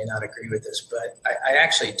may or may not agree with this, but I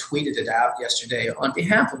actually tweeted it out yesterday on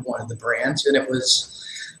behalf of one of the brands, and I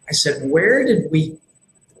said, where did we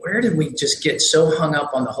just get so hung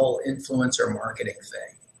up on the whole influencer marketing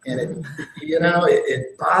thing? And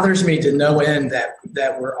it bothers me to no end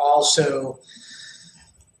that we're also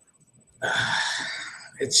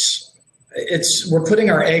we're putting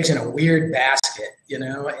our eggs in a weird basket, and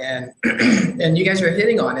and you guys are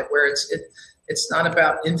hitting on it where it's not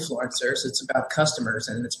about influencers, it's about customers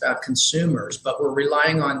and it's about consumers, but we're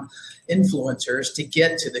relying on influencers to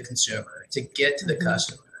get to the consumer, to get to the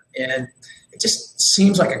customer. And it just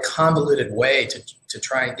seems like a convoluted way to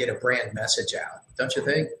try and get a brand message out. Don't you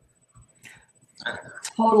think? I don't know.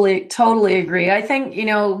 Totally agree. I think,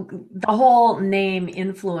 the whole name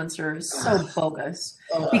influencer is so bogus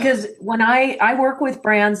because when I work with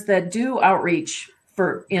brands that do outreach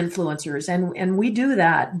for influencers and we do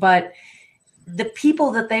that, but the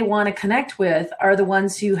people that they want to connect with are the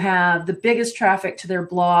ones who have the biggest traffic to their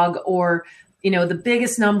blog or, the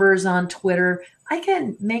biggest numbers on Twitter. I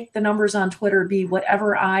can make the numbers on Twitter be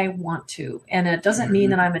whatever I want to. And it doesn't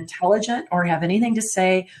mean that I'm intelligent or have anything to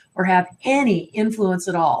say or have any influence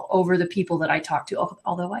at all over the people that I talk to,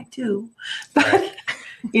 although I do. But,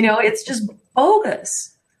 it's just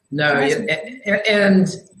bogus. No, and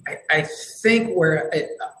I think where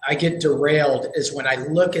I get derailed is when I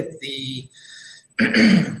look at the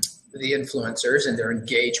influencers and their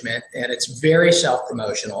engagement, and it's very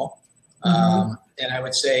self-promotional. And I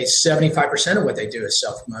would say 75% of what they do is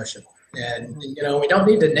self-promotional. And, we don't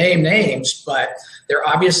need to name names, but they're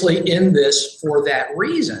obviously in this for that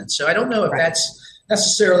reason. So I don't know if that's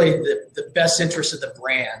necessarily the best interest of the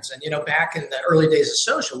brands. And, back in the early days of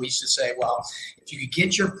social, we used to say, well, if you could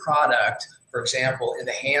get your product, for example, in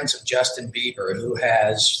the hands of Justin Bieber, who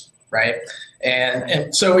has, right?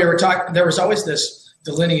 And so we were talking, there was always this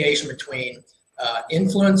delineation between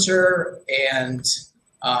influencer and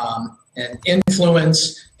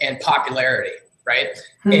influence and popularity, right?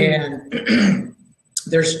 And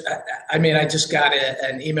I just got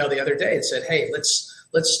an email the other day. It said, hey,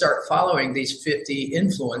 let's start following these 50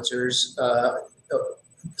 influencers,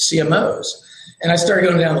 CMOs. And I started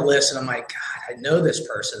going down the list and I'm like, God, I know this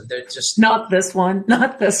person. They're just not this one.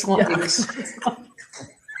 Yeah.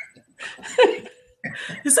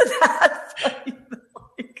 Isn't that funny?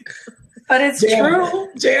 But it's true.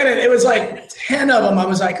 Janet, it was like 10 of them. I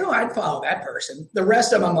was like, oh, I'd follow that person. The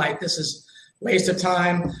rest of them, I'm like, this is waste of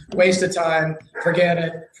time, forget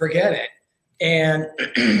it. And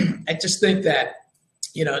I just think that,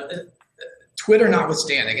 Twitter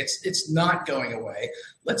notwithstanding, it's not going away.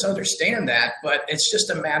 Let's understand that. But it's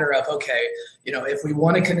just a matter of, okay, if we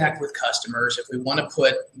want to connect with customers, if we want to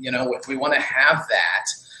put, if we want to have that,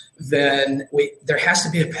 then there has to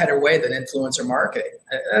be a better way than influencer marketing.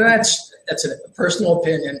 And that's a personal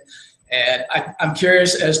opinion. And I'm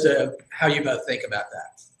curious as to how you both think about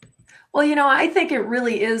that. Well, I think it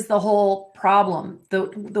really is the whole problem.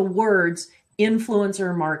 The words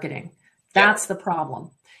influencer marketing. That's the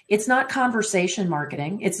problem. It's not conversation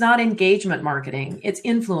marketing. It's not engagement marketing. It's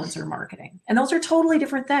influencer marketing. And those are totally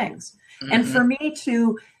different things. Mm-hmm. And for me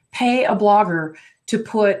to pay a blogger to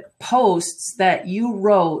put posts that you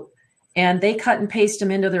wrote and they cut and paste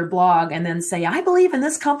them into their blog and then say, I believe in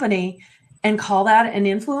this company and call that an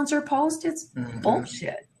influencer post, it's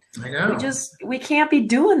bullshit. I know. We can't be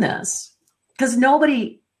doing this because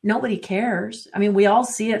nobody cares. I mean, we all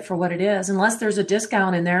see it for what it is. Unless there's a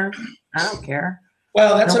discount in there, I don't care.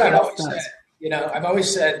 Well, that's Nobody what I've else always does. said. I've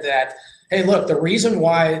always said that, hey, look, the reason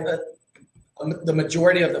why the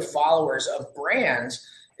majority of the followers of brands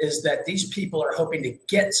is that these people are hoping to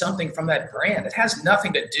get something from that brand. It has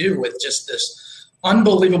nothing to do with just this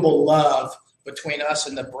unbelievable love between us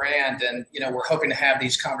and the brand. And, we're hoping to have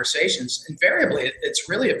these conversations. Invariably, it's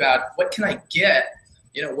really about what can I get?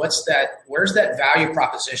 Where's that value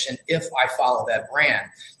proposition if I follow that brand?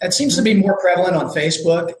 That seems to be more prevalent on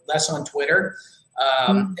Facebook, less on Twitter.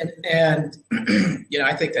 And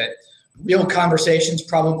I think that real conversations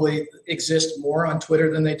probably exist more on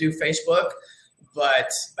Twitter than they do Facebook.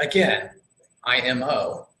 But again,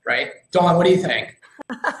 IMO, right? Dawn, what do you think?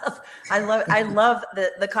 I love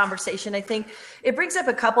the conversation. I think it brings up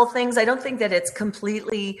a couple things. I don't think that it's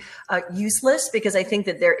completely useless, because I think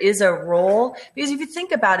that there is a role. Because if you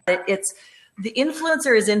think about it, it's the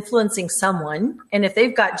influencer is influencing someone, and if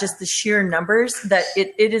they've got just the sheer numbers, that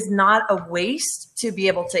it is not a waste to be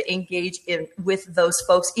able to engage with those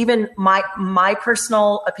folks. Even my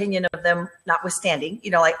personal opinion of them notwithstanding,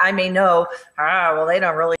 like I may know, they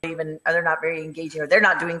don't really they're not very engaging, or they're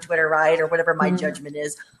not doing Twitter right, or whatever my judgment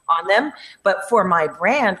is on them. But for my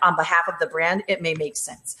brand, on behalf of the brand, it may make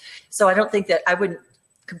sense. So I don't think that I wouldn't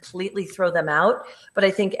completely throw them out. But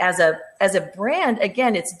I think as a brand,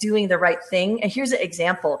 again, it's doing the right thing. And here's an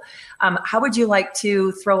example. How would you like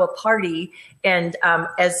to throw a party, and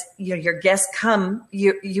as your guests come,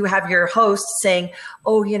 you have your host saying,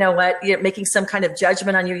 oh, you know what, you're making some kind of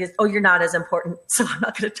judgment on you. Oh, you're not as important, so I'm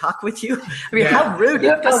not going to talk with you. I mean, how rude. You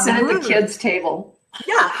have to sit at the kids' table.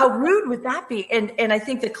 Yeah, how rude would that be? And I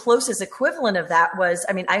think the closest equivalent of that was,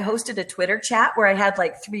 I hosted a Twitter chat where I had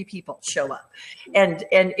like 3 people show up, and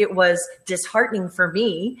it was disheartening for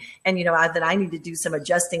me. And that I need to do some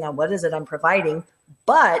adjusting on what is it I'm providing.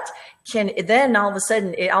 But then all of a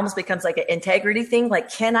sudden it almost becomes like an integrity thing. Like,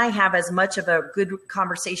 can I have as much of a good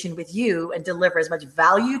conversation with you and deliver as much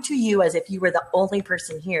value to you as if you were the only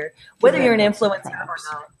person here, whether you're an influencer or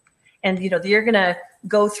not? And, you're going to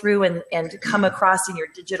go through and come across in your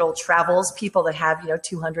digital travels people that have,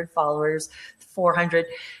 200 followers, 400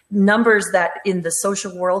 numbers that in the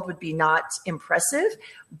social world would be not impressive.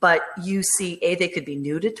 But you see, they could be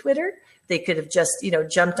new to Twitter. They could have just,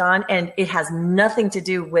 jumped on, and it has nothing to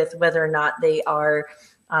do with whether or not they are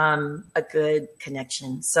a good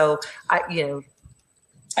connection. So,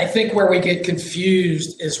 I think where we get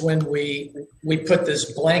confused is when we put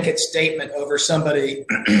this blanket statement over somebody,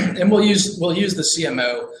 and we'll use the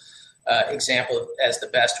CMO example as the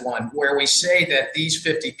best one, where we say that these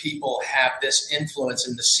 50 people have this influence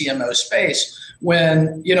in the CMO space,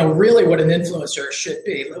 when really what an influencer should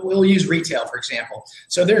be. We'll use retail, for example.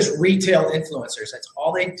 So there's retail influencers. That's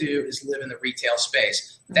all they do, is live in the retail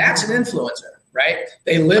space. That's an influencer, right?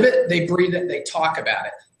 They live it, they breathe it, they talk about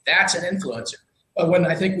it. That's an influencer. But when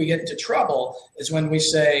I think we get into trouble is when we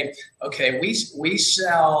say, okay, we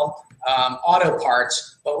sell auto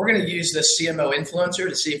parts, but we're going to use this CMO influencer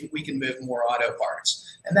to see if we can move more auto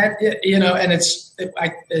parts. And that, and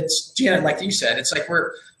it's Janet, like you said, it's like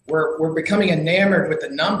we're becoming enamored with the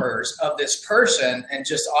numbers of this person and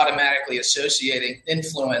just automatically associating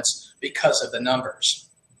influence because of the numbers.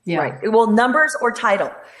 Yeah. Right. Well, numbers or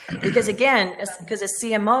title, because again, because a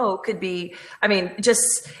CMO could be,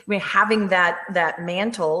 having that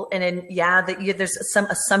mantle, and then there's some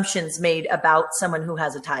assumptions made about someone who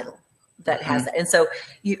has a title that has that. And so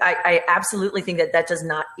I absolutely think that does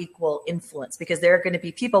not equal influence, because there are going to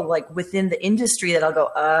be people like within the industry that I'll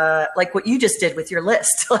go, like what you just did with your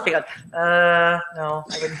list. Like, no,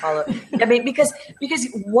 I wouldn't follow. Because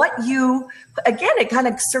what you, again, it kind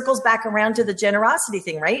of circles back around to the generosity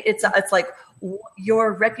thing, right? It's like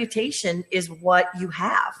your reputation is what you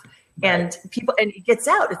have. And people, and it gets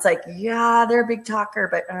out. It's like, yeah, they're a big talker,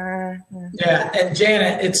 but yeah. And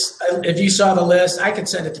Janet, it's if you saw the list, I could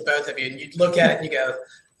send it to both of you, and you'd look at it and you go,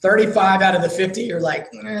 35 out of the 50. You're like,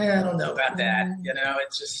 I don't know about that.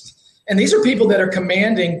 It's just, and these are people that are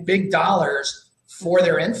commanding big dollars for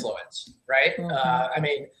their influence, right?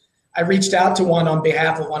 Mm-hmm. I reached out to one on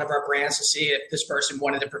behalf of one of our brands to see if this person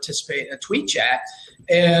wanted to participate in a tweet chat,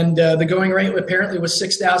 and the going rate apparently was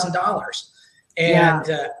 $6,000, and.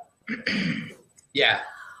 Yeah,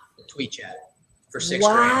 tweet chat for $6,000.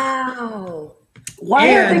 Wow.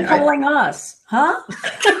 Why are they calling us? Huh?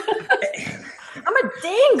 I'm a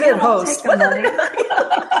dang good host. And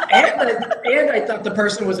I thought the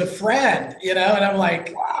person was a friend, and I'm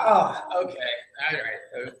like, wow, okay. All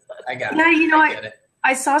right. I got it. Yeah,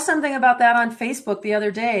 I saw something about that on Facebook the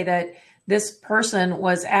other day, this person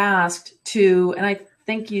was asked to, and I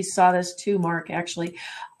think you saw this too, Mark, actually.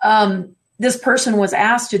 This person was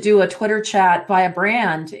asked to do a Twitter chat by a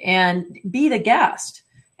brand and be the guest.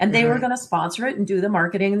 And they were going to sponsor it and do the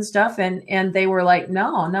marketing and stuff. And they were like,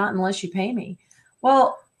 no, not unless you pay me.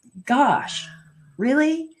 Well, gosh,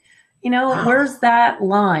 really? Where's that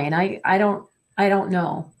line? I don't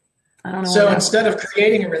know. I don't know. So instead of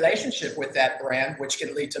creating a relationship with that brand, which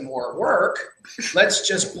can lead to more work, let's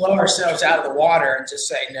just blow ourselves out of the water and just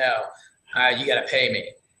say, no, you got to pay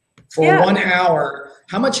me. For 1 hour,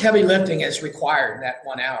 how much heavy lifting is required in that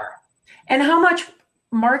 1 hour? And how much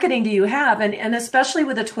marketing do you have? And especially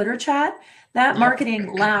with a Twitter chat, that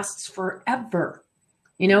marketing lasts forever.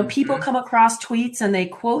 People come across tweets and they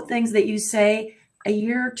quote things that you say a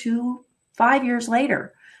year, 2, 5 years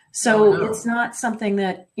later. So it's not something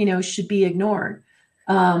that, should be ignored.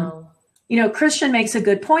 Christian makes a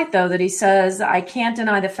good point, though, that he says, I can't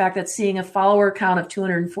deny the fact that seeing a follower count of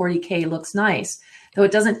 240K looks nice, though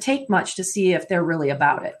it doesn't take much to see if they're really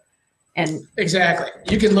about it. And exactly.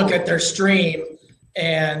 You can look at their stream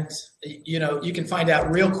and, you can find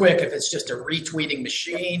out real quick if it's just a retweeting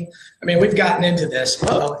machine. I mean, we've gotten into this.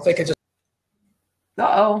 If they could just.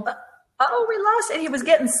 Uh-oh. Oh, we lost it. He was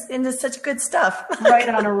getting into such good stuff. Right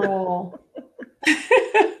on a roll.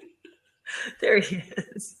 There he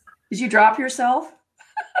is. Did you drop yourself?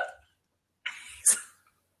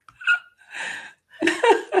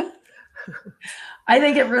 I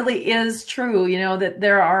think it really is true, that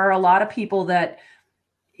there are a lot of people that,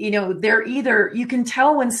 they're either, you can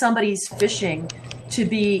tell when somebody's fishing to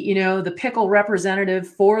be, the pickle representative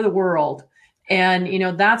for the world. And,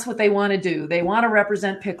 that's what they want to do. They want to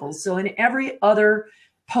represent pickles. So in every other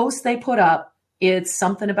post they put up, it's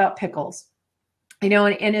something about pickles, and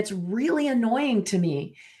it's really annoying to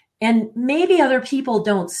me. And maybe other people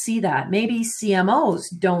don't see that. Maybe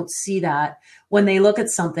CMOs don't see that when they look at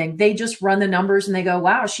something. They just run the numbers and they go,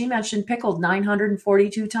 wow, she mentioned pickled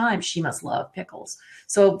 942 times. She must love pickles.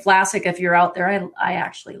 So Vlasic, if you're out there, I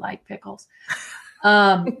actually like pickles.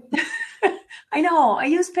 I know I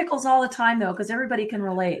use pickles all the time though, because everybody can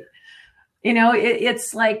relate.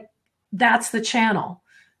 It's like, that's the channel,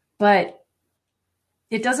 but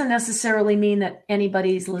it doesn't necessarily mean that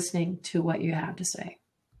anybody's listening to what you have to say.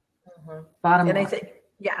 Bottom line. I think,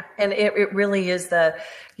 and it really is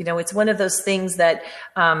it's one of those things that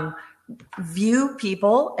view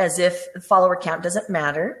people as if follower count doesn't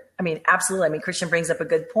matter. I mean, absolutely. I mean, Christian brings up a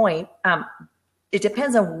good point. It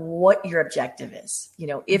depends on what your objective is.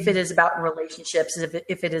 If it is about relationships,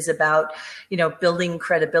 if it is about, building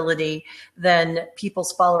credibility, then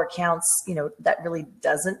people's follower counts, that really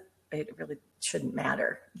shouldn't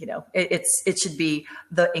matter. It should be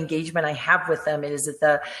the engagement I have with them. Is it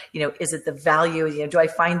the value? Do I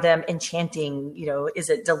find them enchanting? Is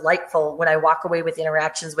it delightful when I walk away with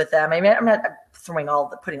interactions with them? I mean, I'm not putting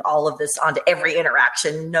all of this onto every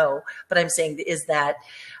interaction. No, but I'm saying, is that,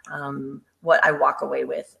 what I walk away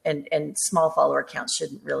with, and small follower counts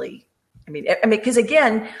shouldn't really, I mean, because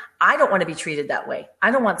again, I don't want to be treated that way. I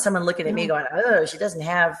don't want someone looking at me going, oh, she doesn't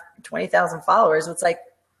have 20,000 followers. It's like,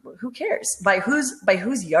 who cares? By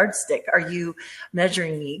whose yardstick are you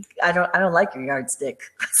measuring me? I don't like your yardstick.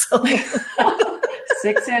 So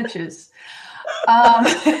 6 inches.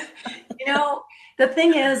 The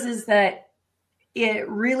thing is that it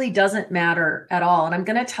really doesn't matter at all. And I'm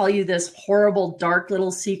going to tell you this horrible, dark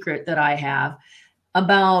little secret that I have.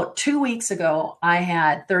 About 2 weeks ago, I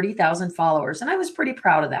had 30,000 followers, and I was pretty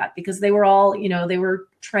proud of that because they were all, they were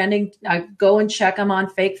trending. I go and check them on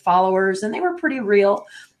fake followers, and they were pretty real.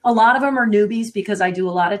 A lot of them are newbies because I do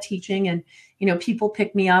a lot of teaching, and, people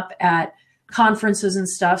pick me up at conferences and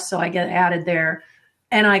stuff. So I get added there,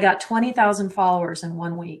 and I got 20,000 followers in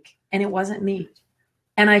 1 week, and it wasn't me.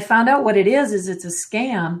 And I found out what it is it's a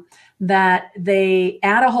scam that they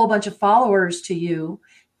add a whole bunch of followers to you,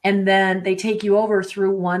 and then they take you over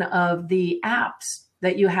through one of the apps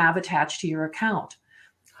that you have attached to your account.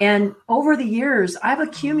 And over the years, I've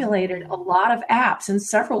accumulated a lot of apps, and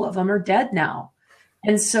several of them are dead now.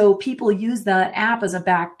 And so people use that app as a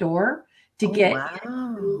back door to get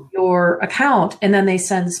into your account, and then they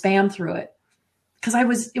send spam through it.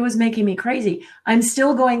 Because it was making me crazy. I'm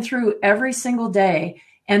still going through every single day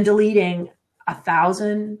and deleting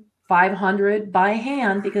 1,500 by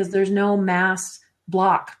hand because there's no mass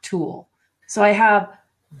block tool. So I have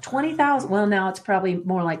 20,000. Well, now it's probably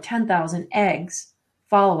more like 10,000 eggs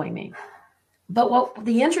following me. But what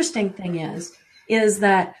the interesting thing is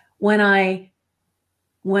that when I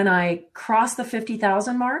crossed the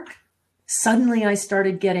 50,000 mark, suddenly I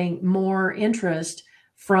started getting more interest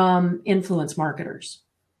from influence marketers.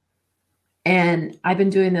 And I've been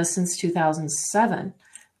doing this since 2007,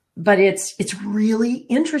 but it's really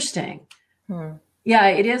interesting. Yeah,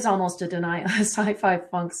 it is almost a denial. Sci-Fi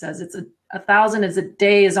Funk says it's 1,000 is a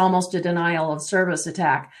day is almost a denial of service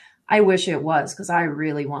attack. I wish it was, because I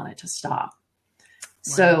really want it to stop.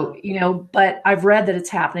 Wow. So, but I've read that it's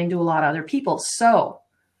happening to a lot of other people. So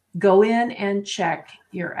go in and check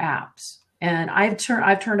your apps. And I've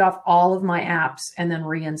turned off all of my apps and then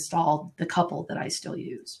reinstalled the couple that I still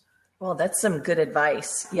use. Well, that's some good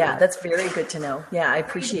advice. Yeah, that's very good to know. Yeah, I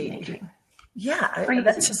appreciate it. Yeah,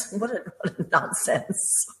 that's just what a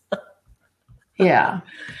nonsense. Yeah.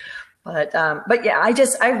 But yeah,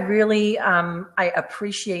 I really I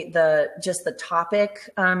appreciate the topic,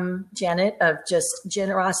 Janet, of just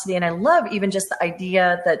generosity, and I love even just the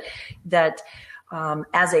idea that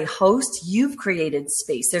as a host, you've created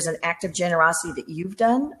space. There's an act of generosity that you've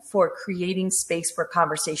done for creating space for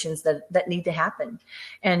conversations that need to happen.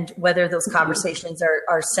 And whether those conversations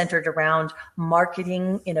are centered around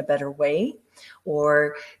marketing in a better way,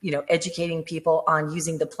 or, educating people on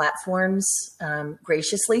using the platforms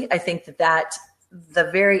graciously, I think that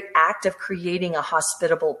the very act of creating a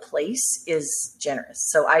hospitable place is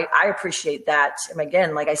generous. So I appreciate that. And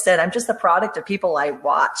again, like I said, I'm just the product of people I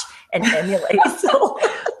watch and emulate. So.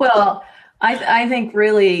 Well, I think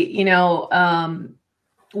really,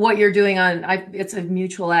 what you're doing it's a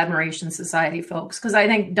mutual admiration society, folks, because I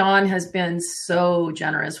think Dawn has been so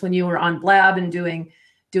generous when you were on Blab and doing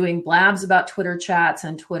blabs about Twitter chats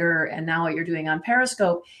and Twitter, and now what you're doing on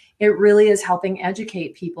Periscope. It really is helping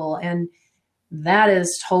educate people, and that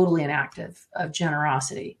is totally an act of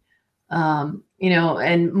generosity. And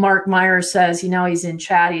Mark Myers says, he's in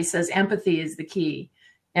chat, he says empathy is the key.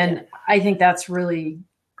 And I think that's really,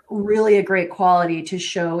 really a great quality to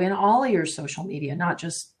show in all of your social media, not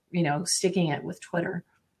just, sticking it with Twitter.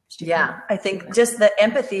 Yeah, I think just the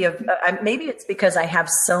empathy of maybe it's because I have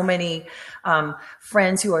so many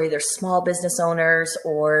friends who are either small business owners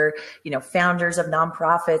or, founders of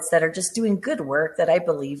nonprofits that are just doing good work that I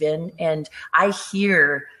believe in. And I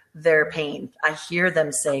hear their pain. I hear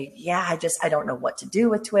them say, yeah, I don't know what to do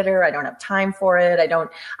with Twitter. I don't have time for it.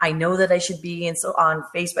 I know that I should be on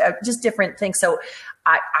Facebook, just different things. So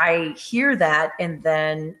I hear that. And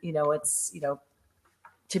then, it's,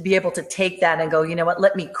 to be able to take that and go,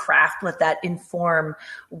 let that inform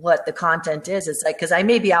what the content is. It's like, cause I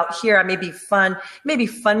may be out here, it may be fun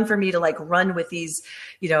for me to like run with these,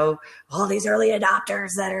 all these early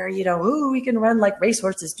adopters that are, we can run like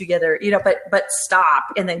racehorses together, but stop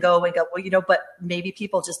and then go, well, but maybe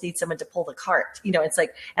people just need someone to pull the cart, it's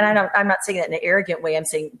like, and I'm not saying that in an arrogant way. I'm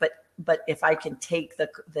saying, but if I can take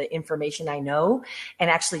the information I know and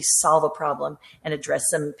actually solve a problem and address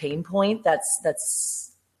some pain point,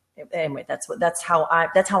 anyway, that's how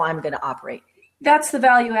I'm going to operate. That's the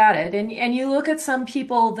value added. And you look at some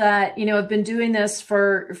people that, have been doing this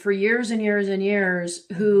for years and years and years,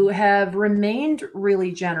 who have remained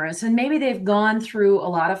really generous. And maybe they've gone through a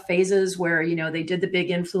lot of phases where, they did the big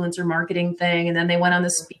influencer marketing thing, and then they went on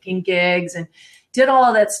the speaking gigs and did all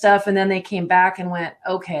of that stuff. And then they came back and went,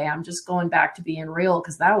 okay, I'm just going back to being real,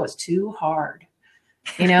 because that was too hard.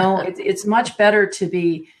 It's much better to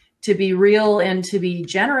be real and to be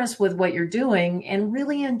generous with what you're doing and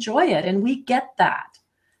really enjoy it. And we get that,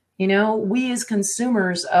 we as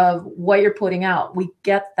consumers of what you're putting out, we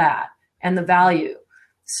get that and the value.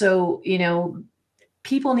 So,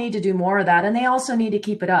 people need to do more of that, and they also need to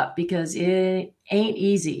keep it up, because it ain't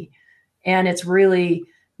easy. And it's really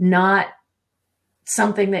not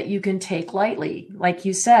something that you can take lightly. Like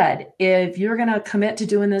you said, if you're going to commit to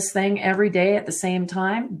doing this thing every day at the same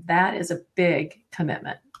time, that is a big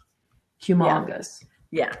commitment. Humongous.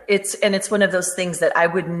 Yeah. It's one of those things that I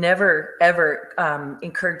would never, ever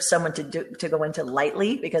encourage someone to go into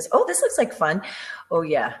lightly, because, oh, this looks like fun. Oh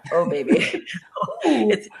yeah. Oh baby.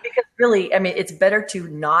 It's because really, it's better to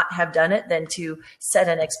not have done it than to set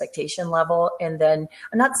an expectation level. And then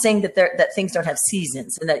I'm not saying that things don't have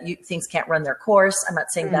seasons and that things can't run their course. I'm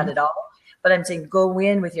not saying that at all. But I'm saying go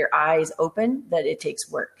in with your eyes open, that it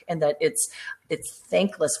takes work, and that it's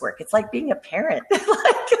thankless work. It's like being a parent.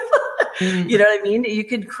 You know what I mean? You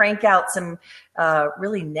could crank out some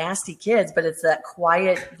really nasty kids, but it's that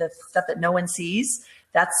quiet, the stuff that no one sees.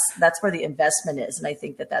 That's where the investment is. And I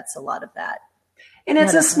think that's a lot of that. And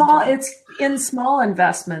it's it's in small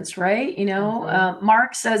investments, right?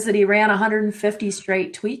 Mark says that he ran 150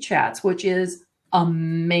 straight tweet chats, which is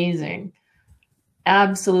amazing.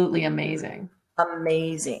 Absolutely amazing.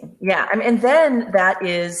 Amazing. Yeah. And then that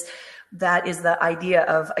is that is the idea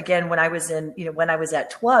of, again, when I was at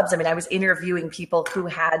TWUBS, I mean, I was interviewing people who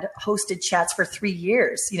had hosted chats for 3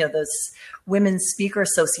 years, those Women's Speaker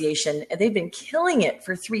Association, and they've been killing it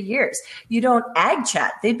for 3 years. You don't ag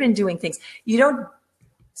chat. They've been doing things. You don't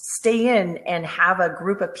stay in and have a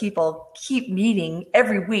group of people keep meeting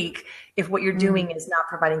every week if what you're doing is not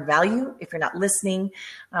providing value, if you're not listening.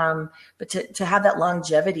 But to have that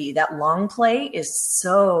longevity, that long play is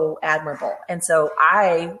so admirable. And so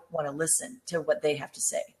I want to listen to what they have to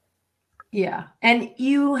say. Yeah. And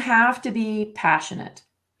you have to be passionate.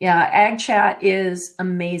 Yeah. Ag chat is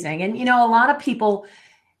amazing. And, a lot of people,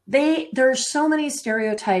 there's so many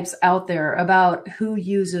stereotypes out there about who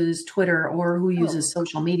uses Twitter or who uses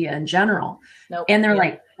social media in general. Nope. And they're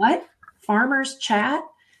like, what? Farmers chat?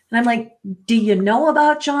 And I'm like, do you know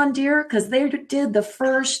about John Deere? Because they did the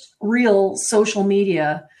first real social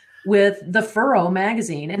media with the Furrow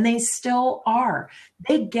magazine, and they still are.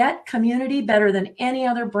 They get community better than any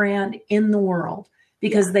other brand in the world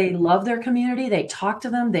because they love their community. They talk to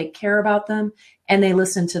them, they care about them, and they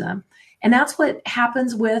listen to them. And that's what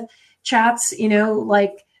happens with chats,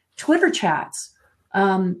 like Twitter chats.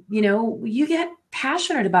 You get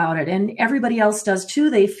passionate about it, and everybody else does too.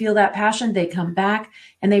 They feel that passion, they come back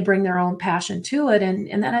and they bring their own passion to it.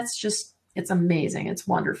 And then it's amazing. It's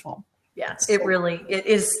wonderful. Yeah, it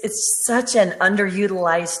is. It's such an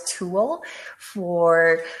underutilized tool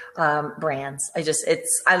for brands.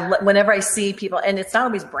 Whenever I see people, and it's not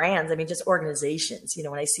always brands, I mean, just organizations,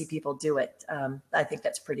 when I see people do it, I think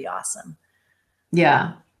that's pretty awesome.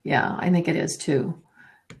 Yeah. Yeah. I think it is too.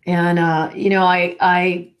 And, I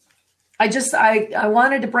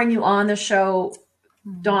wanted to bring you on the show,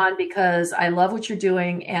 Dawn, because I love what you're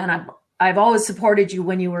doing. And I've always supported you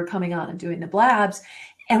when you were coming on and doing the blabs.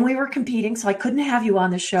 And we were competing, so I couldn't have you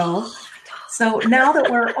on the show. So now that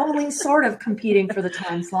we're only sort of competing for the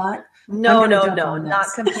time slot. No, not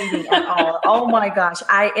competing at all. Oh my gosh.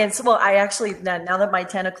 I actually, now that my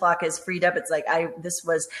 10 o'clock is freed up, it's like, this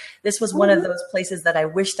was one of those places that I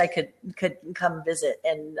wished I could come visit.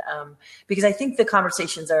 And, because I think the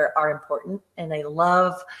conversations are important, and I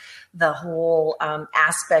love the whole,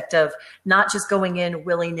 aspect of not just going in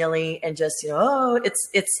willy nilly and just,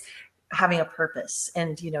 it's having a purpose.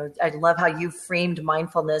 And, I love how you framed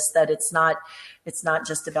mindfulness, that it's not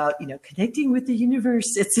just about, connecting with the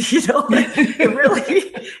universe. It's, it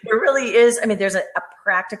really is. I mean, there's a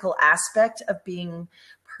practical aspect of being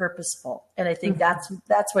purposeful. And I think that's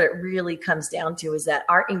what it really comes down to, is that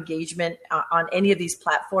our engagement on any of these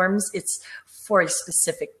platforms, it's for a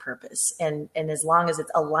specific purpose. And as long as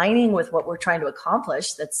it's aligning with what we're trying to accomplish,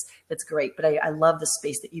 that's great. But I love the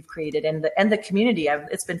space that you've created and the community.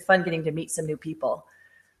 It's been fun getting to meet some new people.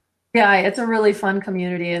 Yeah, it's a really fun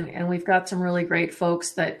community, and we've got some really great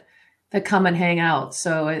folks that come and hang out.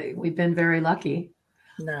 So we've been very lucky.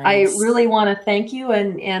 Nice. I really want to thank you.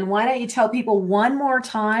 And why don't you tell people one more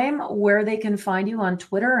time where they can find you on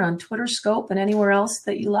Twitter, on Twitter Scope, and anywhere else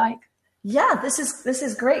that you like? Yeah, this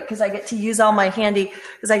is great because I get to use all my handy,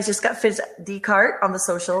 because I just got Fitz Decart on the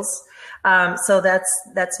socials. So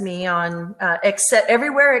that's me on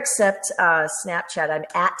everywhere except Snapchat. I'm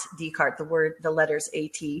at Decart, the letters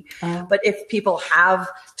AT. But if people have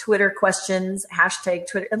Twitter questions, hashtag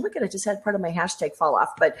Twitter, and look at it, just had part of my hashtag fall off.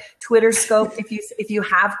 But Twitter Scope, if you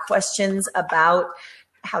have questions about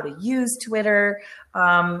how to use Twitter,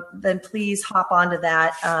 then please hop onto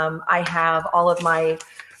that. I have all of my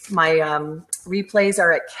replays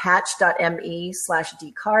are at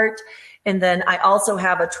catch.me/Decart. And then I also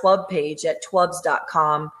have a TWUB page at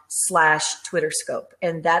twubs.com/TwitterScope.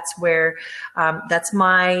 And that's where,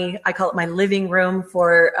 I call it my living room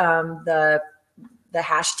for the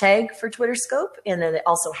hashtag for TwitterScope. And then it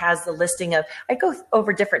also has the listing of, I go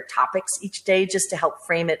over different topics each day just to help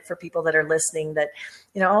frame it for people that are listening that,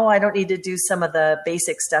 I don't need to do some of the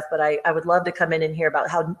basic stuff, but I would love to come in and hear about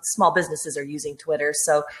how small businesses are using Twitter.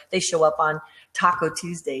 So they show up on Taco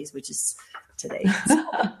Tuesdays, which is today.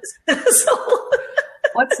 So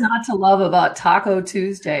what's not to love about Taco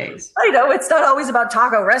Tuesdays? I know it's not always about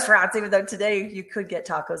taco restaurants, even though today you could get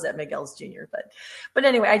tacos at Miguel's Jr. But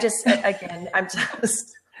anyway, I'm just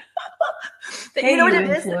you know what it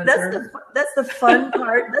is? That's the fun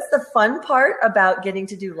part. That's the fun part about getting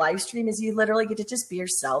to do live stream, is you literally get to just be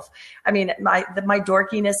yourself. I mean, my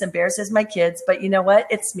dorkiness embarrasses my kids, but you know what?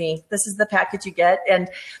 It's me. This is the package you get. And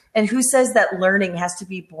who says that learning has to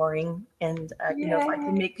be boring? And if I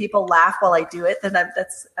can make people laugh while I do it, then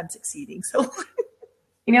I'm succeeding. So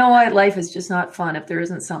you know what? Life is just not fun if there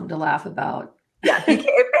isn't something to laugh about. Yeah.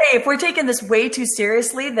 If we're taking this way too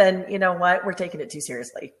seriously, then you know what? We're taking it too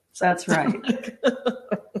seriously. That's right.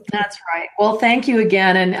 That's right. Well, thank you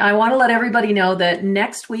again. And I want to let everybody know that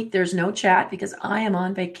next week there's no chat because I am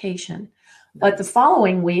on vacation. But the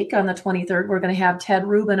following week on the 23rd, we're going to have Ted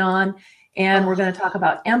Rubin on, and we're going to talk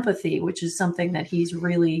about empathy, which is something that he's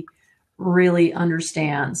really, really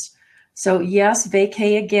understands. So yes,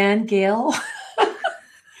 vacay again, Gail.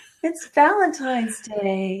 It's Valentine's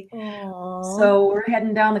Day. Aww. So we're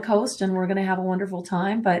heading down the coast and we're going to have a wonderful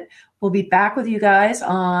time, but we'll be back with you guys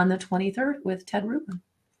on the 23rd with Ted Rubin.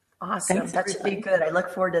 Awesome. That should be good. I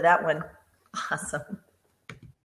look forward to that one. Awesome.